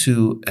went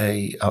to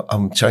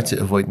I'm trying to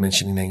avoid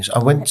mentioning names. I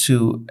went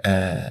to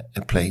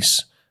a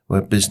place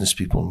where business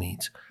people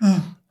meet.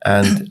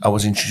 And I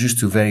was introduced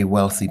to very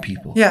wealthy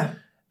people. Yeah.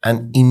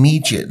 And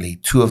immediately,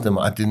 two of them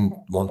I didn't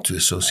want to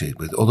associate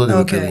with, although they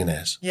were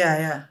billionaires.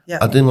 Yeah.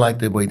 I didn't like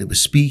the way they were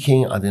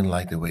speaking. I didn't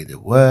like the way they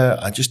were.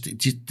 It just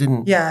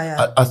didn't.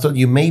 Yeah. I thought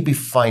you may be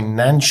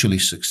financially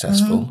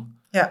successful.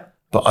 Yeah.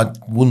 But I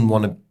wouldn't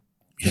want to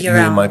be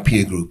in my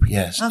peer group.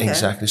 Yes,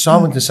 exactly. So I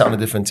went to sit on a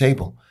different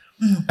table.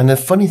 And the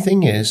funny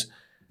thing is,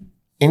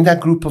 in that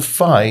group of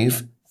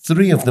 5,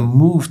 3 of them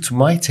moved to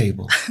my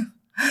table.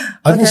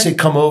 I didn't say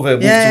come over,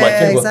 move to my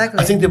table. Exactly.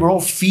 I think they were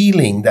all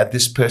feeling that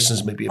this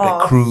person's maybe a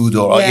bit crude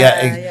or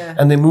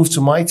and they moved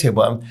to my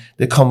table and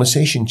the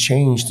conversation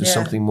changed to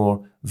something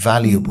more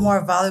valuable.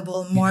 More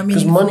valuable, more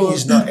meaningful. Because money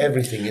is not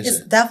everything, is it's it?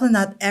 It's definitely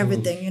not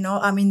everything,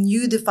 I mean,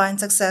 you define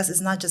success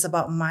is not just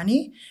about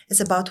money. It's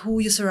about who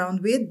you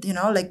surround with,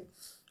 like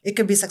it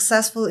could be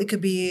successful. It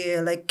could be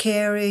like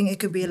caring. It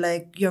could be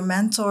like your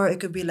mentor. It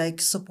could be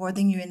like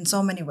supporting you in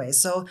so many ways.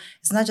 So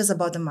it's not just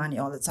about the money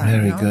all the time.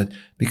 Very good.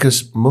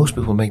 Because most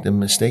people make the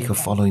mistake of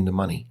following the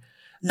money.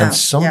 And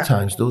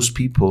sometimes those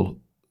people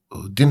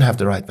who didn't have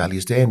the right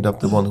values, they end up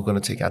the one who's going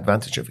to take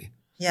advantage of you.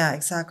 Yeah,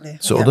 exactly.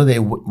 So although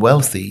they're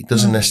wealthy,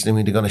 doesn't necessarily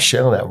mean they're going to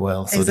share that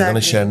wealth or they're going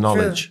to share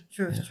knowledge.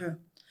 True.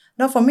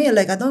 No, for me,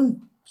 like I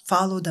don't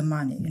follow the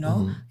money,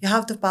 You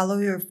have to follow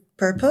your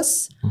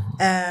purpose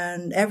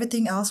and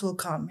everything else will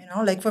come,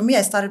 Like for me,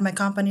 I started my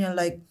company and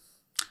like,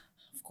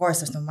 of course,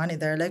 there's no money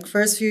there. Like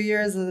first few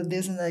years of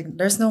this and like,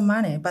 there's no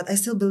money, but I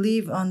still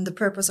believe on the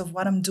purpose of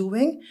what I'm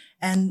doing.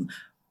 And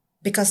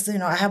because,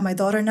 I have my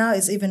daughter now,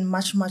 it's even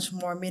much, much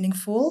more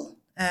meaningful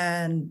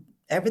and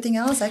everything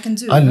else I can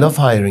do. I love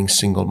hiring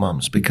single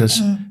moms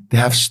because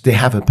they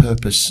have a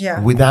purpose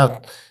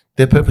without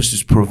their purpose is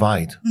to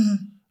provide.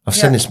 I've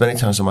said this many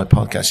times on my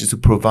podcast, is to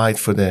provide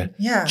for their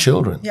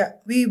children. Yeah,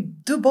 we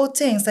do both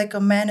things like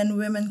a man and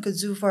women could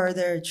do for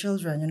their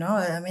children,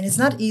 I mean, it's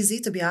not easy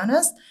to be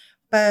honest,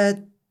 but,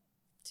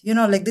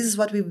 like this is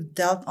what we've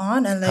dealt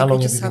on. And like, how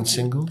long have you been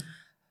single?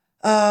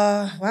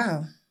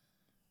 Wow.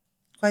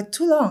 Quite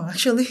too long,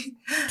 actually.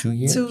 2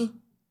 years? 2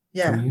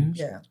 years?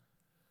 Yeah.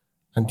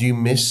 And do you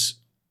miss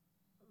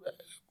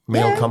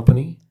male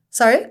company?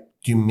 Sorry?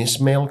 Do you miss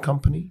male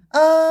company?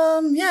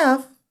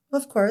 Yeah.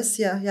 Of course,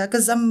 yeah,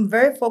 because I'm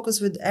very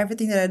focused with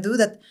everything that I do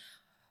that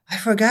I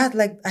forgot,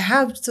 like, I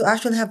have to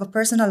actually have a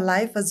personal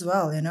life as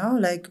well,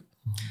 Like,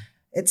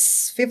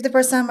 it's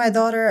 50% my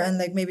daughter and,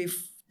 like, maybe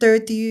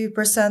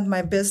 30%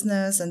 my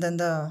business, and then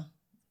the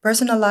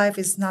personal life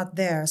is not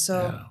there, so...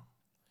 Yeah.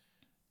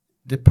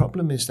 The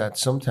problem is that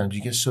sometimes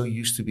you get so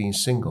used to being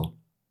single.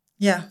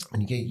 Yeah.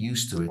 And you get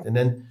used to it, and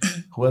then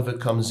whoever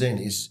comes in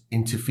is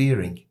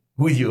interfering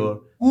with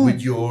your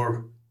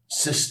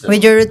system.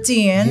 With your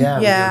routine.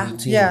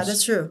 Yeah,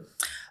 that's true.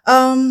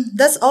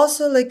 That's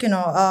also like,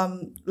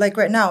 like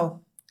right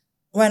now,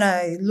 when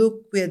I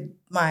look with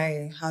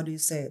my, how do you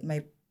say it,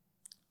 my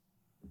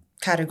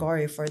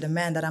category for the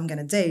man that I'm going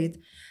to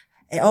date,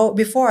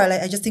 before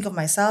I just think of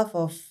myself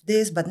of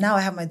this, but now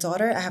I have my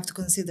daughter, I have to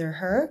consider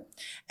her,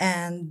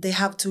 and they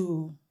have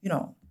to,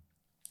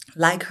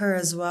 like her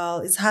as well.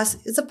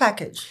 It's a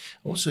package.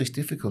 Also, it's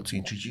difficult to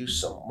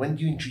introduce someone. When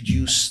do you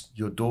introduce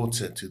your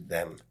daughter to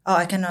them? Oh,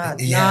 I cannot.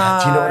 Yeah,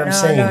 do you know what I'm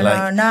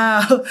saying?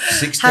 No.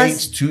 6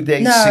 dates, 2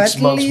 dates, No, 6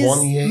 at months, least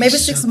 1 year. maybe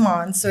 6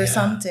 months or Yeah.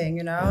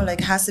 something,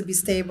 like has to be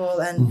stable,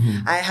 and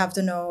I have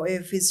to know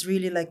if it's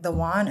really like the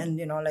one, and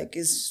like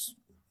is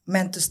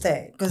meant to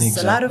stay. Because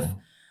a lot of,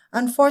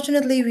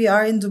 unfortunately, we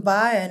are in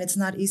Dubai and it's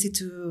not easy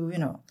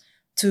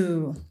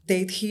to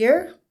date here.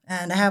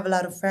 And I have a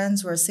lot of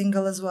friends who are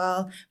single as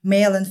well,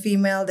 male and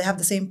female. They have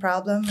the same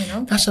problem,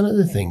 That's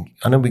another thing.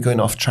 I know we're going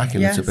off track a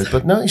little Yes. bit,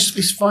 but no,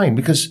 it's fine,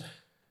 because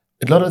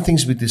a lot of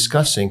things we're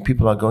discussing,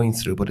 people are going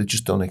through, but they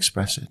just don't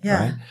express it, Yeah.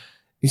 right?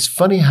 It's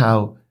funny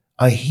how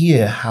I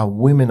hear how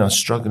women are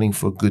struggling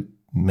for good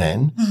men.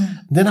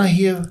 Then I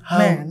hear how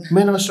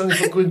men are struggling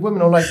for good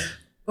women. I'm like,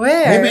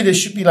 Where? maybe there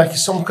should be like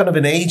some kind of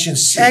an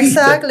agency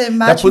Exactly,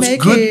 that puts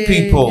good matchmaking.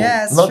 people,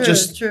 Yes, not true,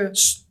 just true.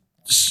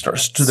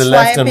 to the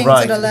left and Swiping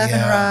right. to the left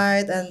and Yeah.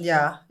 right, and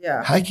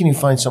yeah. How can you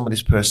find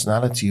somebody's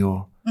personality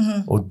or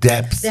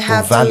depth They or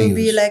have values? to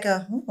be like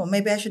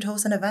maybe I should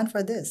host an event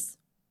for this.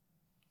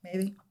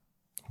 Maybe.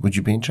 Would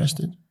you be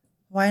interested?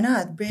 Why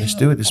not? Let's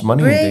do it. There's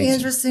money in Bring dating.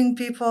 interesting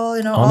people,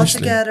 all Honestly.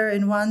 together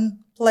in one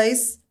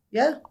place.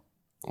 Yeah.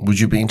 Would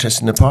you be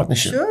interested in a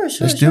partnership? Sure.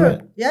 Let's do it.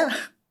 Yeah.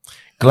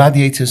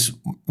 Gladiators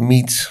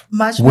meet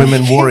Matchmaking.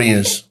 women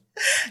warriors.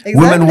 Exactly,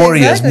 Women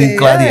warriors exactly. meet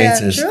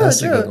gladiators. Yeah, That's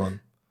true. a good one.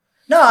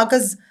 No,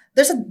 because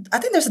I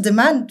think there's a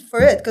demand for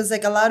it, because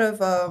like a lot of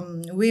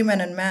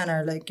women and men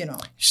are like,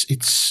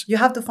 It's you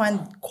have to find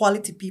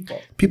quality people.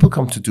 people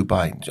come to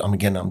Dubai.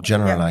 I'm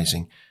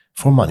generalizing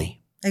for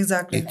money.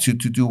 Exactly. To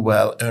do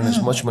well, earn as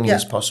much money Yeah.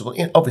 as possible.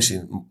 Obviously,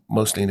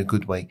 mostly in a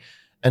good way,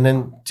 and then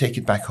take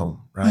it back home,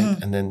 right?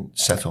 And then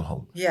settle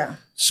home. Yeah.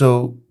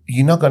 So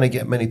you're not going to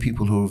get many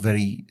people who are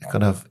very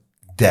kind of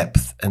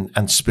depth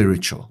and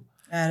spiritual.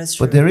 Yeah, that's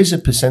true. But there is a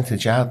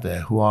percentage out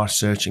there who are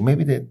searching.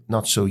 Maybe they're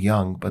not so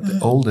young, but the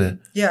older,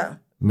 Yeah.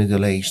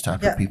 middle-aged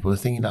type Yeah. of people are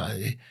thinking,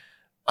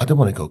 I don't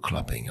want to go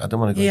clubbing. I don't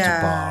want to go Yeah,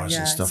 to bars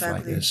and yeah, stuff like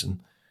exactly. this. And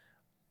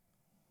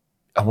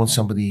I want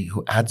somebody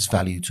who adds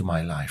value to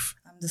my life.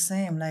 I'm the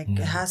same. Like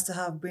it has to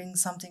bring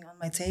something on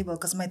my table,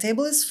 because my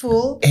table is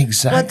full.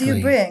 Exactly. What do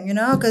you bring?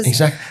 Because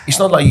Exactly. It's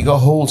not like you got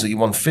holes that you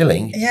want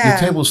filling. Yeah. Your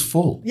table's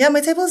full. yeah,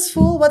 my table is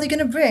full. What are you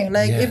gonna bring?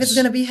 Like if it's Yes.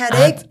 gonna be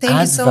headache, thank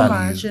you Add so value.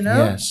 much.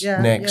 Yes.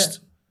 Yeah. Next.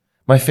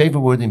 My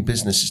favorite word in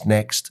business is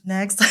next, Yeah.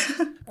 Next.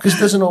 because it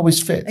doesn't always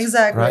fit.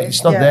 Exactly. Right?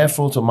 It's not Yeah. their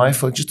fault or my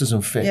fault. It just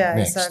doesn't fit. Yeah.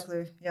 Next.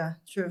 Exactly. Yeah.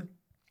 True.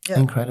 Yeah.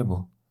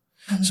 Incredible.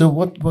 So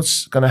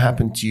what's going to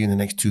happen to you in the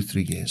next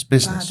 2-3 years? Wow,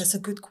 Business. that's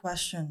a good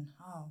question.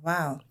 Oh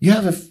wow. You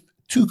have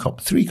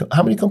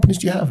how many companies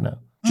do you have now?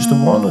 Just a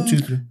one or two,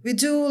 three? We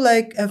do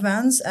like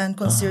events and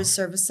concierge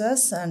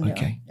services, and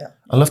Okay. yeah.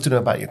 I'd love to know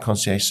about your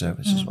concierge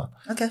service as well.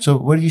 Okay. So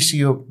where do you see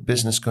your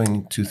business going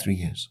in 2-3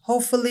 years?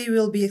 Hopefully,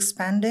 we'll be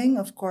expanding,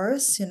 of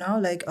course,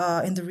 like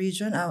in the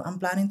region. I'm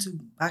planning to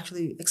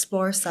actually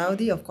explore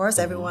Saudi, of course.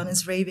 Everyone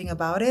is raving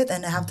about it,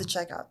 and I have to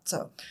check out. So,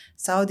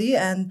 Saudi,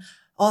 and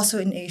also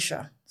in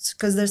Asia,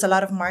 because there's a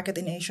lot of market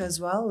in Asia as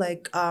well.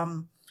 Like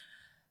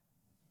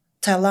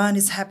Thailand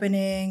is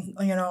happening,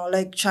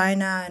 like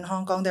China and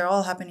Hong Kong, they're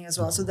all happening as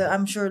well. So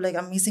I'm sure like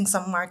I'm missing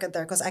some market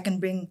there, because I can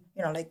bring,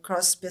 like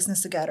cross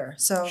business together.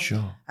 So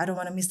Sure. I don't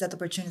want to miss that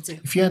opportunity.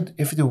 If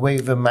you could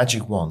wave a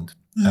magic wand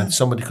and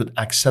somebody could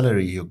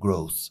accelerate your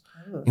growth,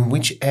 in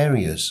which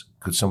areas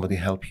could somebody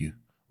help you?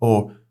 Or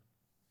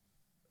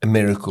a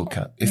miracle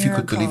if you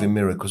could believe in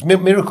miracles.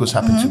 Miracles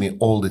happen to me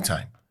all the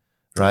time,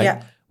 right?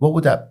 Yeah. What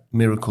would that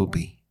miracle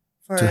be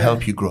to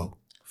help you grow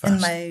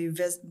fast?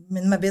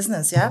 In my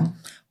business, yeah.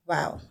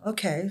 Wow.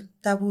 Okay,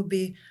 that would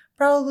be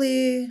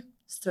probably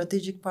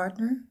strategic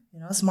partner.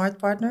 Smart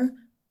partner.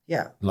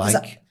 Yeah. 'Cause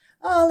Like?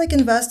 like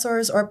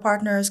investors or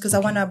partners, because I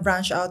want to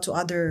branch out to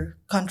other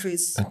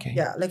countries. Okay.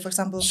 Yeah. Like for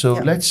example. So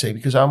yeah. let's say,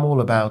 because I'm all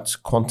about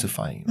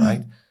quantifying,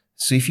 right?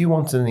 So if you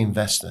wanted an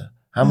investor,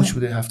 how much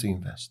would they have to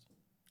invest?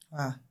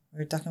 Wow,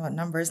 we're talking about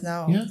numbers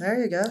now. Yeah. There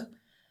you go.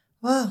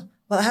 Wow.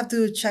 Well, I have to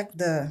check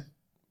the.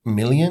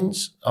 Millions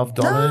of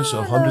dollars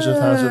or hundreds of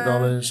thousands of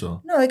dollars?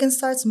 Or No, I can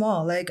start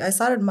small. Like I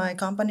started my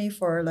company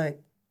for like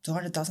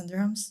 200,000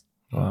 dirhams.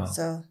 wow,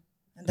 So.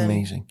 And then,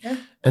 amazing. Yeah.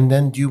 And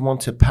then do you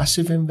want a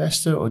passive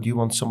investor or do you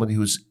want somebody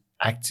who's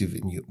active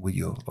in you with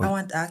you? I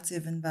want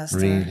active investor.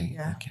 Really?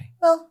 Yeah. Okay.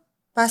 Well,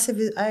 passive.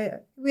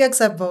 We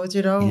accept both.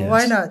 Yes.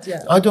 Why not?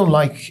 Yeah. I don't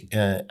like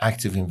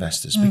active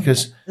investors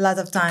because A lot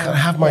of time. I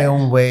have my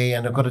own way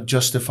and I've got to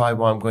justify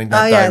why I'm going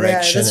that Oh, yeah,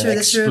 direction that's true, and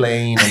that's true.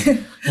 explain.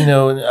 And,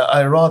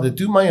 I rather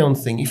do my own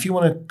thing. If you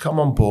want to come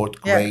on board,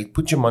 Yeah. great.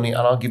 Put your money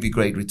and I'll give you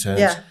great returns.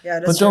 Yeah,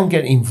 that's but true. don't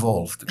get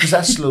involved because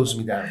that slows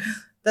me down.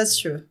 That's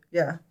true.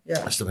 Yeah.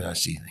 That's the way I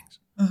see things.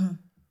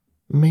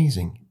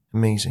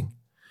 Amazing.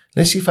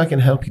 Let's see if I can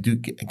help you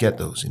get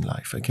those in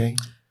life, okay?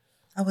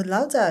 I would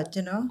love that,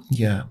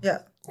 Yeah. Yeah.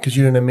 Because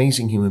you're an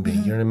amazing human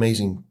being. You're an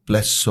amazing,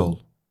 blessed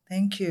soul.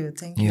 Thank you.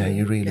 Thank you. Yeah,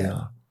 you really Yeah.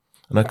 are.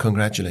 And I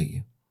congratulate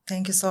you.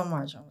 Thank you so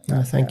much. Oh my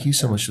God. Thank you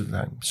so much for the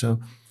time. So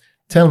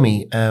tell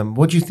me,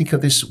 what do you think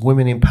of this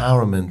women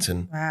empowerment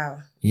and Wow.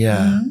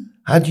 Yeah.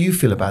 How do you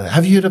feel about it?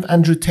 Have you heard of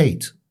Andrew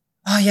Tate?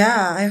 Oh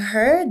yeah, I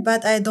heard,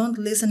 but I don't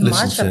listen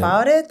much to him.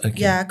 about it.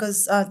 Okay. Yeah,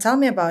 because tell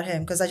me about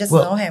him, because I just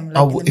know him.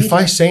 Like in the if I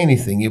media. say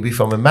anything, it'll be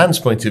from a man's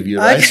point of view,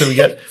 right? Okay. So we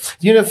get,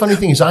 the funny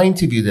thing is I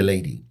interviewed a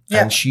lady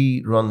Yeah. and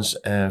she runs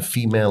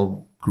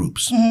female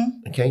groups.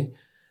 Okay.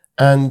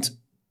 And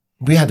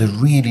we had a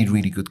really,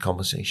 really good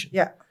conversation.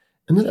 Yeah.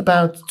 And then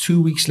about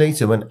 2 weeks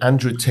later, when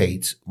Andrew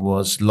Tate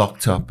was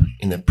locked up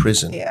in a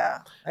prison Yeah.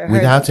 I heard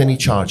without that. any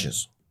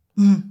charges,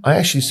 I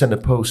actually sent a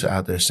post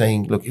out there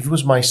saying, look, if it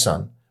was my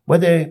son,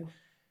 whether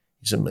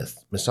he's a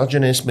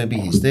misogynist, maybe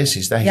he's this,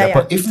 he's that, he's Yeah, that,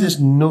 yeah. but if there's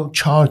no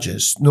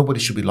charges, nobody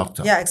should be locked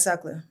up. Yeah,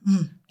 exactly.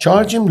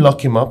 Charge him,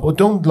 lock him up, or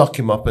don't lock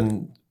him up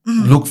and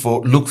look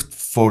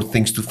for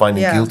things to find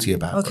him guilty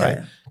about, Okay.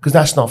 right? Because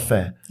that's not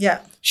fair. Yeah.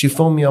 She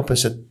phoned me up and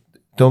said,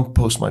 don't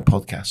post my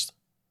podcast.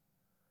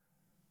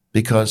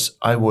 Because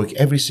I work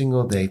every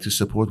single day to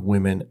support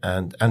women,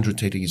 and Andrew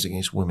Tate is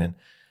against women.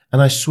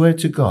 And I swear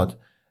to God,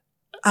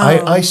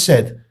 I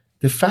said,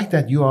 the fact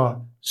that you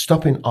are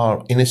stopping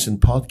our innocent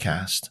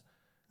podcast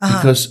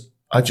because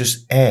I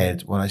just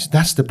aired what I said,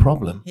 that's the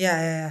problem.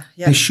 Yeah.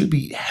 There should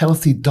be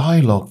healthy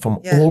dialogue from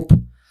all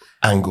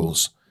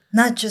angles.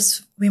 Not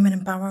just women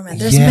empowerment.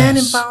 There's Yes. men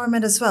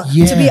empowerment as well.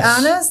 Yes. To be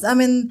honest, I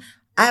mean,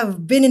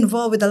 I've been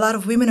involved with a lot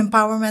of women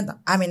empowerment.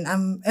 I mean,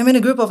 I'm in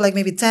a group of like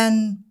maybe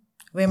 10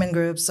 women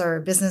groups or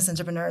business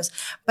entrepreneurs,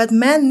 but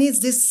men needs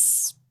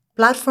this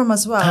platform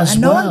as well. As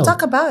and no well. one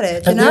talk about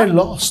it, And you know? they're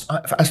lost.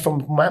 As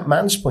from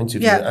man's point of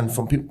view, and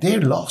from people,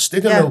 they're lost. They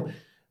don't know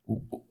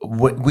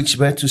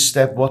where to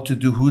step, what to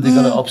do, who they're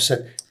going to upset.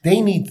 They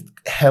need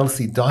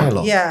healthy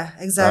dialogue. Yeah,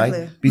 exactly.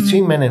 Right?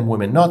 Between men and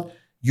women, not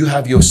you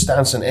have your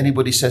stance and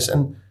anybody says,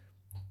 and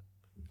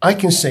I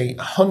can say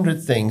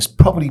 100 things,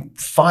 probably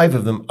 5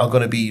 of them are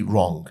going to be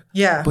wrong.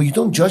 Yeah. But you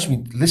don't judge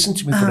me. Listen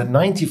to me for the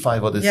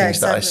 95 other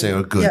things that I say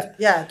are good.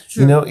 Yeah,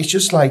 true. You know, it's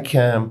just like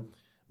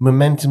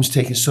momentum's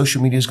taken,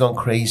 social media's gone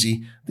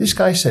crazy. This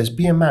guy says,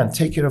 be a man,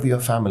 take care of your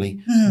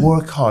family,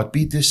 work hard,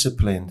 be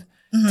disciplined,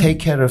 take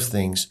care of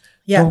things.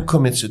 Yeah. Don't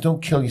commit to,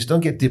 don't kill yourself,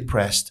 don't get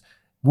depressed,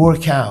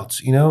 work out,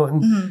 you know,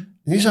 and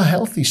these are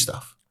healthy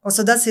stuff.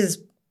 Also, that's his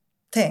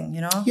thing,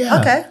 you know? Yeah.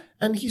 Okay.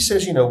 And he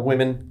says, you know,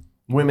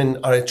 women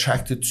are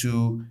attracted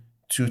to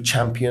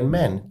champion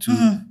men,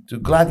 to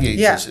gladiators.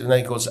 Yeah. And then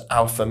he goes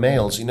alpha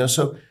males, you know,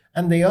 so,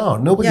 and they are.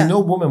 No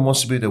woman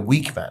wants to be the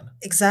weak man.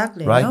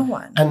 Exactly. Right? No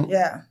one. And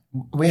yeah.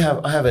 I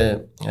have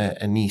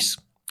a niece,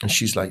 and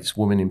she's like this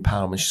woman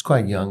empowerment. She's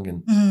quite young,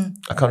 and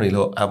I can't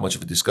really have much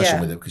of a discussion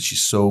with her because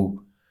she's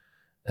so,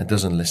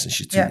 doesn't listen.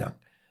 She's too young.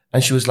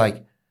 And she was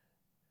like,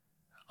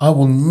 I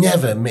will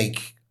never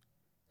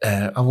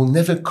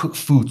cook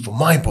food for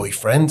my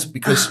boyfriend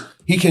because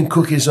he can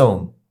cook his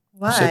own.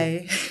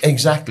 Why?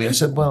 Exactly. I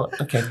said, well,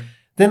 okay.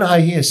 Then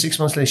I hear 6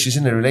 months later she's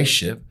in a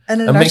relationship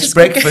and now makes she's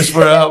breakfast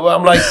for her.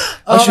 I'm like,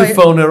 I should my-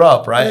 phone her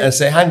up, right? And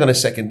say, hang on a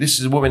second, this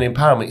is women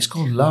empowerment. It's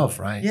called love,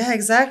 right? Yeah,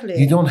 exactly.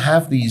 You don't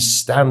have these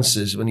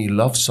stances when you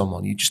love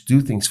someone. You just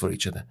do things for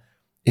each other,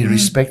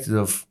 irrespective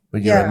of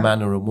whether you're a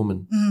man or a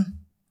woman.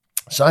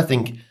 So I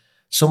think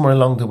somewhere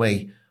along the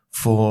way,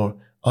 for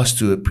us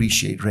to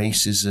appreciate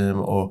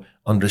racism or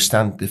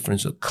understand the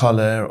difference of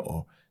color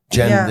or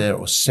gender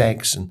or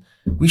sex, and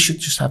we should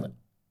just have a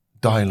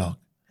dialogue.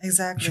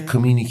 Exactly. We should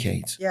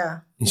communicate. Yeah.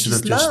 Instead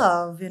just of just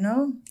love, you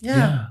know?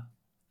 Yeah.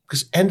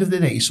 Because end of the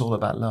day, it's all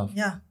about love.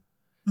 Yeah.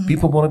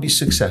 People want to be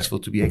successful,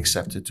 to be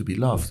accepted, to be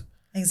loved.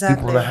 Exactly.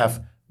 People want to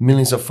have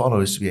millions of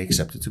followers to be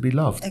accepted, to be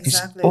loved.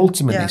 Exactly. It's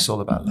ultimately, it's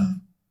all about love.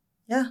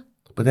 Yeah.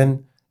 But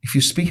then if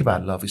you speak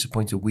about love, it's a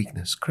point of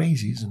weakness.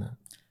 Crazy, isn't it?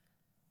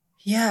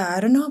 Yeah.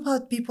 I don't know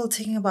about people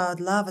thinking about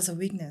love as a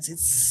weakness.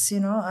 It's, you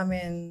know, I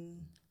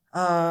mean,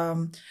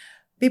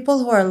 people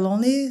who are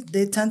lonely,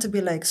 they tend to be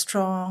like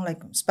strong,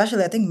 like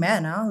especially I think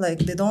men, like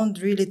they don't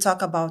really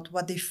talk about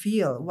what they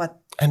feel.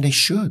 And they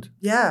should.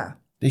 Yeah.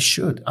 They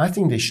should. I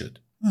think they should.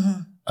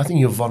 I think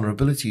your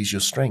vulnerability is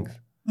your strength.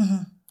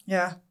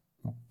 Yeah.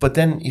 But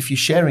then if you're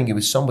sharing it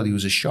with somebody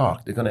who's a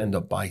shark, they're going to end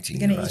up biting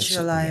They're you. gonna Right? eat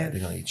you alive. Yeah, they're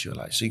going to eat you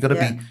alive. So you got to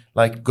be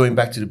like going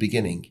back to the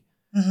beginning.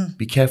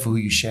 Be careful who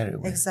you share it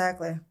with.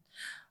 Exactly.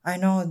 I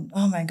know,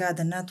 oh my God,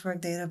 the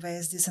network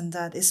database, this and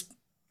that is,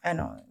 I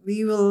know,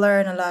 we will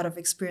learn a lot of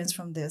experience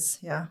from this.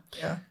 Yeah.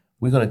 Yeah.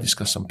 We're going to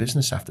discuss some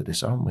business after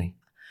this, aren't we?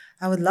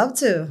 I would love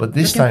to. But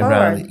this Looking time forward.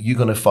 round, you're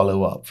going to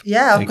follow up.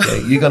 Yeah. Of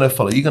Okay. You're going to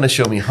follow. You're going to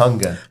show me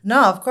hunger.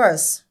 No, of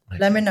course.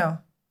 Let me know.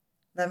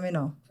 Let me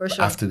know. For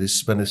sure. After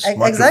this, when the Exactly,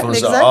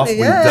 microphones are off,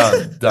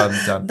 exactly, we're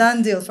done.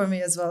 Done deal for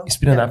me as well. It's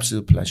been an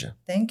absolute pleasure.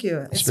 Thank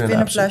you. It's been been an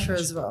a absolute pleasure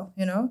pleasure. as well,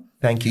 you know?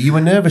 Thank you. You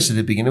were nervous at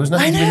the beginning. There was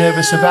nothing I to be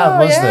nervous about,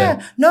 was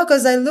there? No,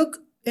 because I look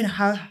in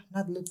how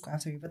not look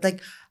after you, but like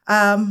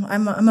I'm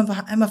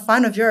a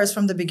fan of yours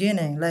from the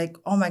beginning. Like,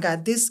 oh my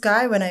God, this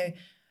guy, when I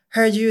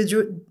heard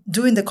you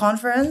doing the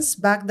conference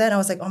back then, I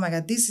was like, oh my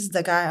God, this is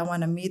the guy I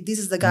want to meet. This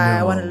is the guy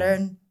I want to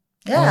learn.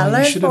 Yeah,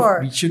 learn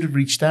for. You should have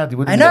reached out. It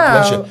would I have been a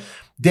know. pleasure.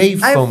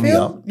 Dave phoned me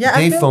up.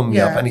 Dave phoned me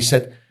up and he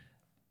said,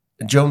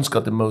 Joan's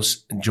got the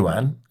most,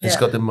 Joan has Yeah.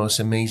 got the most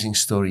amazing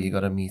story. You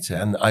got to meet her.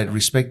 And I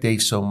respect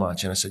Dave so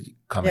much. And I said,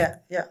 come in.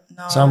 Yeah.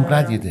 No, So I'm no,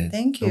 glad no. you did.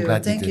 Thank I'm you.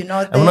 glad Thank you you. did. No,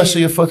 And when I saw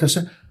Dave. your photo, I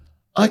said,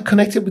 I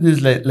connected with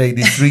this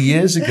lady 3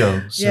 years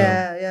ago. So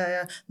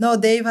Yeah. No,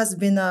 Dave has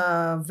been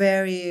a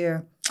very,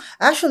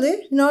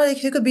 actually, like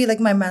he could be like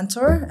my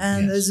mentor,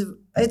 and Yes.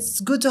 it's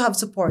good to have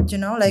support.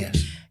 Like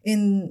Yes.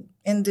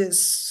 in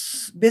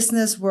this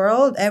business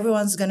world,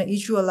 everyone's gonna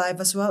eat you alive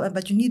as well,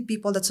 but you need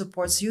people that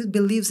supports you,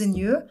 believes in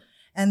you,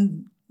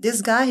 and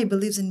this guy, he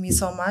believes in me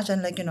so much, and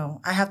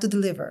I have to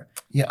deliver.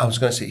 Yeah, I was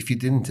going to say, if you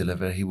didn't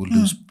deliver, he would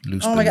lose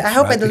Oh my belief, God, I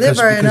hope I right?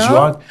 deliver, Because you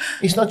are,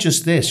 it's not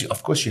just this.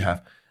 Of course you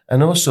have.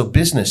 And also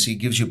business, he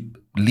gives you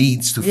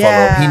leads to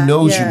follow up. He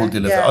knows you will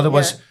deliver.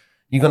 Otherwise,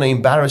 you're going to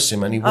embarrass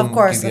him and he won't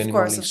give you any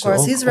more leads. Of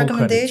course. His All credit to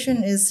recommendation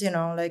you. is,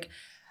 like,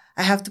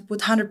 I have to put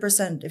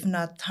 100%, if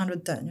not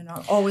 110,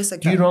 always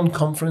like Do that. you run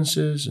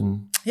conferences?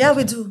 And Yeah,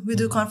 we do. We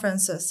do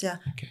conferences. Yeah.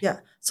 Okay. Yeah.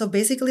 So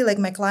basically, like,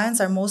 my clients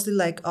are mostly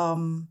like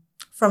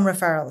from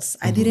referrals.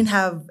 I didn't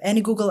have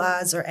any Google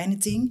ads or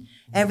anything.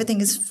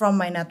 Everything is from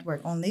my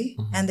network only.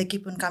 And they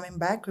keep on coming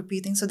back,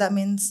 repeating. So that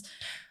means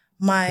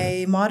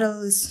my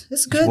model is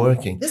good. It's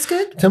working. It's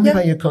good. Tell me Yeah.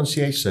 about your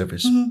concierge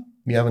service.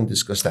 We haven't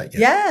discussed that yet.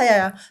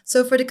 Yeah.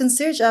 So for the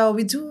concierge,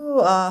 we do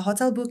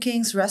hotel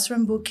bookings,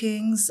 restaurant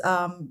bookings,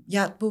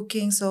 yacht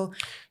bookings. So Do you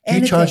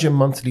anything. charge a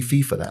monthly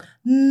fee for that?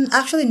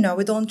 Actually, no,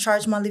 we don't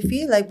charge monthly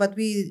fee. But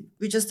we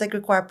just like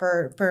require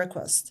per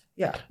request.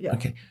 Yeah.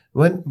 Okay.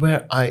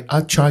 Where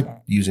I tried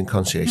using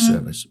concierge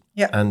service,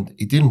 Yeah. and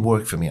it didn't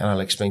work for me, and I'll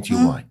explain to you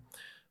why.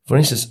 For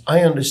instance, I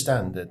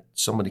understand that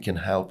somebody can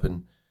help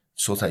and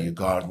sort out your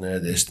gardener,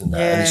 this and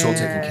that, and it's all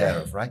taken care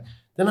of, right?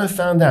 Then I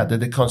found out that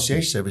the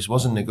concierge service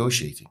wasn't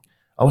negotiating.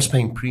 I was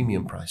paying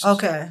premium prices.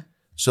 Okay.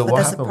 So But what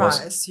that's the happened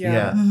price, was,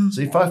 yeah.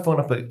 So if I phone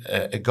up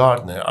a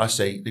gardener, I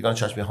say they're going to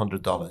charge me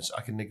 $100.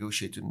 I can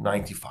negotiate to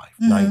 95,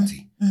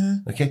 90.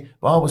 Okay,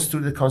 but I was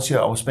through the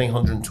concierge. I was paying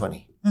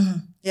 120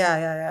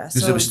 Yeah.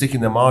 because they were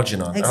sticking the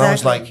margin on, and I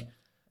was like,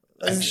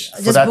 Just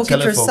for that book it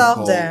telephone yourself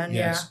call, then.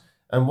 yes. Yeah.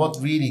 And what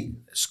really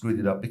screwed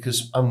it up,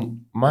 because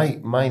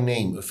my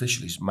name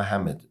officially is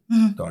Mohammed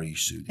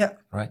Dariush Sudi, Yeah.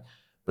 right?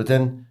 But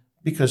then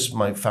because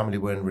my family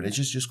weren't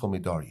religious, just call me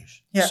Dariush.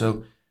 Yeah.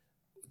 So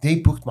they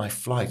booked my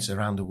flights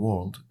around the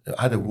world.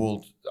 I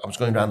was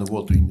going around the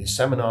world doing these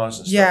seminars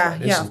and stuff like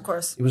this. Yeah, And of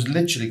course. it was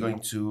literally going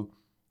to,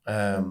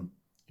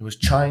 it was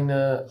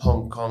China,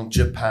 Hong Kong,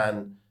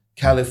 Japan,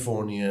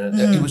 California.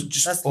 It was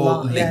just That's all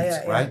long.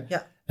 linked, right?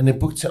 Yeah. And they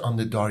booked it on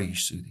the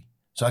Dariush Sudi.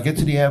 So I get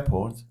to the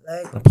airport,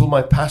 Like, I pull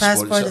my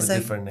passport, Passport it's is on a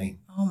like- different name.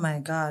 oh my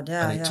God.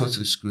 Yeah. And it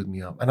totally screwed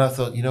me up. And I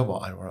thought, you know what,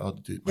 I ought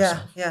to do it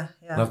myself. Yeah.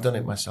 And I've done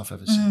it myself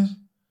ever since.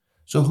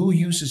 So who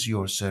uses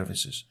your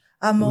services?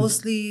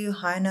 Mostly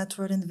high net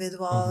worth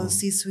individuals,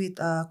 C-suite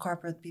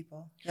corporate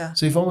people. Yeah.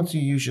 So if I want to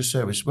use your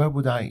service, how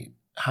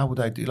would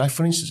I do it? Like,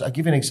 for instance, I'll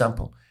give you an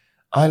example.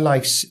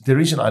 The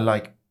reason I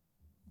like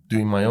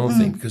doing my own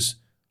thing, because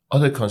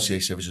other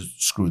concierge services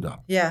screwed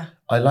up. Yeah.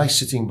 I like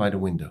sitting by the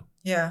window.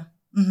 Yeah.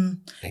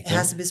 Okay? It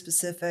has to be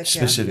specific.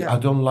 Specific. Yeah. I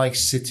don't like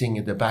sitting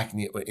in the back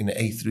in the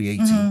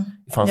A380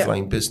 if I'm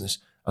flying business.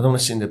 I don't want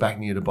to sit in the back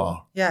near the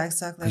bar Yeah,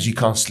 exactly. because you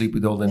can't sleep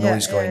with all the Yeah,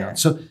 noise going yeah. on.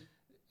 So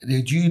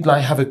do you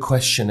like have a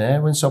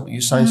questionnaire when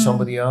you sign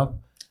somebody up?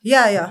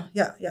 Yeah.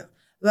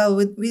 Well,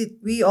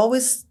 we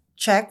always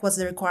check what's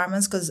the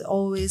requirements, because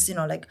always,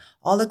 like,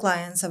 all the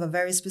clients have a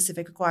very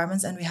specific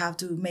requirements, and we have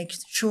to make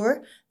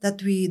sure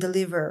that we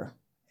deliver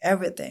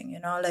everything,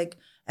 like,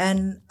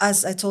 and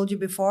as I told you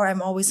before,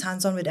 I'm always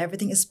hands-on with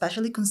everything,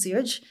 especially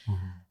concierge,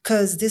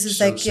 because this is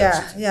So like,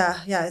 sensitive.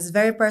 yeah, it's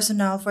very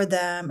personal for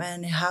them,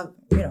 and you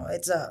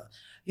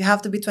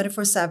have to be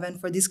 24/7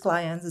 for these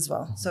clients as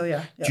well. So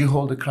yeah. Do you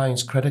hold the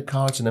client's credit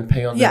cards and then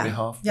pay on their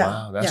behalf? Yeah,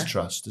 Wow, that's yeah,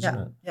 trust, isn't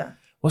it? Yeah.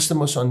 What's the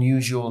most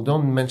unusual?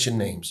 Don't mention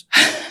names.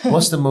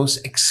 What's the most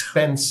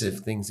expensive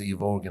things that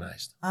you've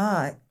organized?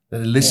 The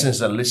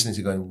listeners are listening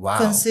to going, wow.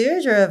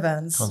 Concierge or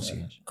events?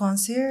 Concierge.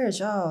 Concierge.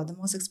 Oh, the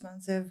most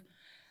expensive.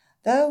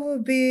 That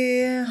would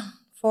be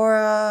for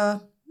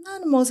not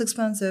the most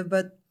expensive,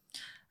 but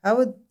I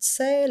would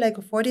say like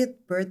a 40th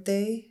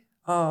birthday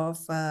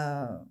of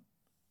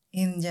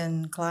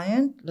Indian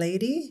client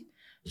lady.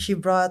 She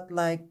brought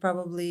like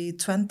probably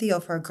 20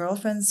 of her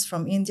girlfriends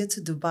from India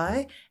to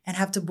Dubai and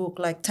have to book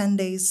like 10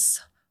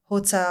 days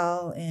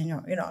hotel and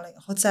like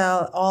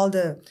hotel, all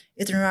the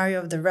itinerary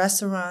of the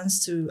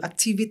restaurants to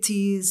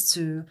activities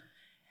to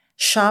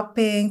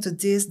shopping to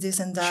this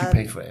and that. She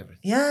paid for everything.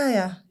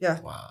 Yeah.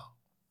 Wow.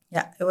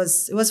 Yeah, it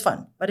was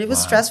fun, but it was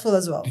Wow. stressful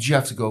as well. Did you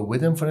have to go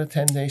with them for the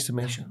 10 days to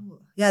make sure?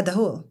 Yeah, the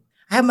whole.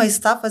 I have my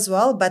stuff as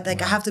well, but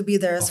like I have to be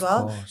there as Of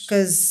well course.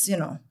 because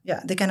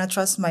they cannot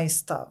trust my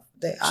stuff.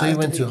 So you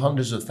went to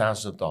hundreds of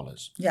thousands of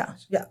dollars. Yeah,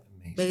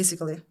 Amazing.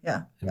 basically,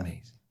 yeah.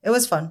 Amazing. It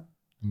was fun,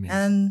 Amazing.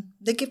 and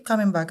they keep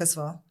coming back as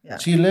well. Yeah.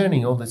 So you're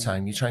learning all the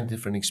time. You're trying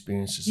different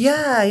experiences.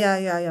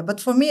 Yeah. But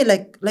for me,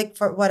 like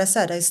for what I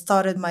said, I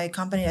started my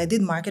company. I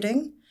did marketing,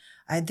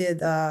 I did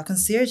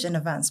concierge and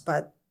events,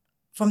 but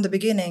from the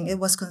beginning, it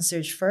was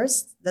concierge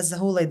first. That's the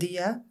whole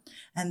idea.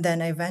 And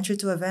then I ventured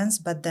to events.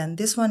 But then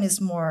this one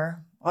is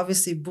more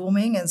obviously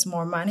booming and it's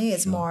more money.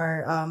 It's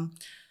more,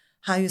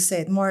 how you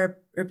say it, more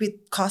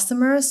repeat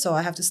customers. So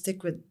I have to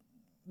stick with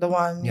the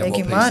one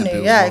making money.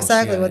 Yeah,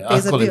 exactly. What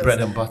pays the bills. I call it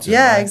bread and butter.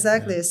 Yeah, right?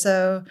 Exactly. Yeah.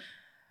 So,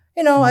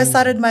 I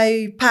started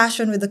my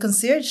passion with the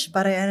concierge,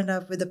 but I ended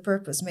up with the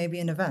purpose, maybe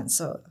in events.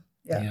 So,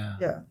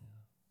 yeah.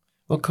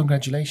 Well,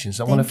 congratulations.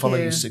 I want to follow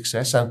your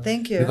success. And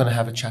thank you. We're going to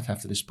have a chat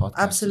after this podcast.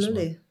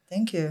 Absolutely. As well.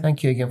 Thank you.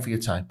 Thank you again for your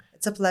time.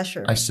 It's a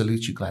pleasure. I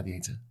salute you,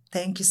 Gladiator.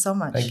 Thank you so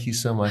much. Thank you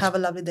so much. Have a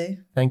lovely day.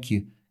 Thank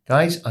you.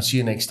 Guys, I'll see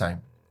you next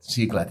time.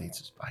 See you,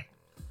 Gladiators. Bye.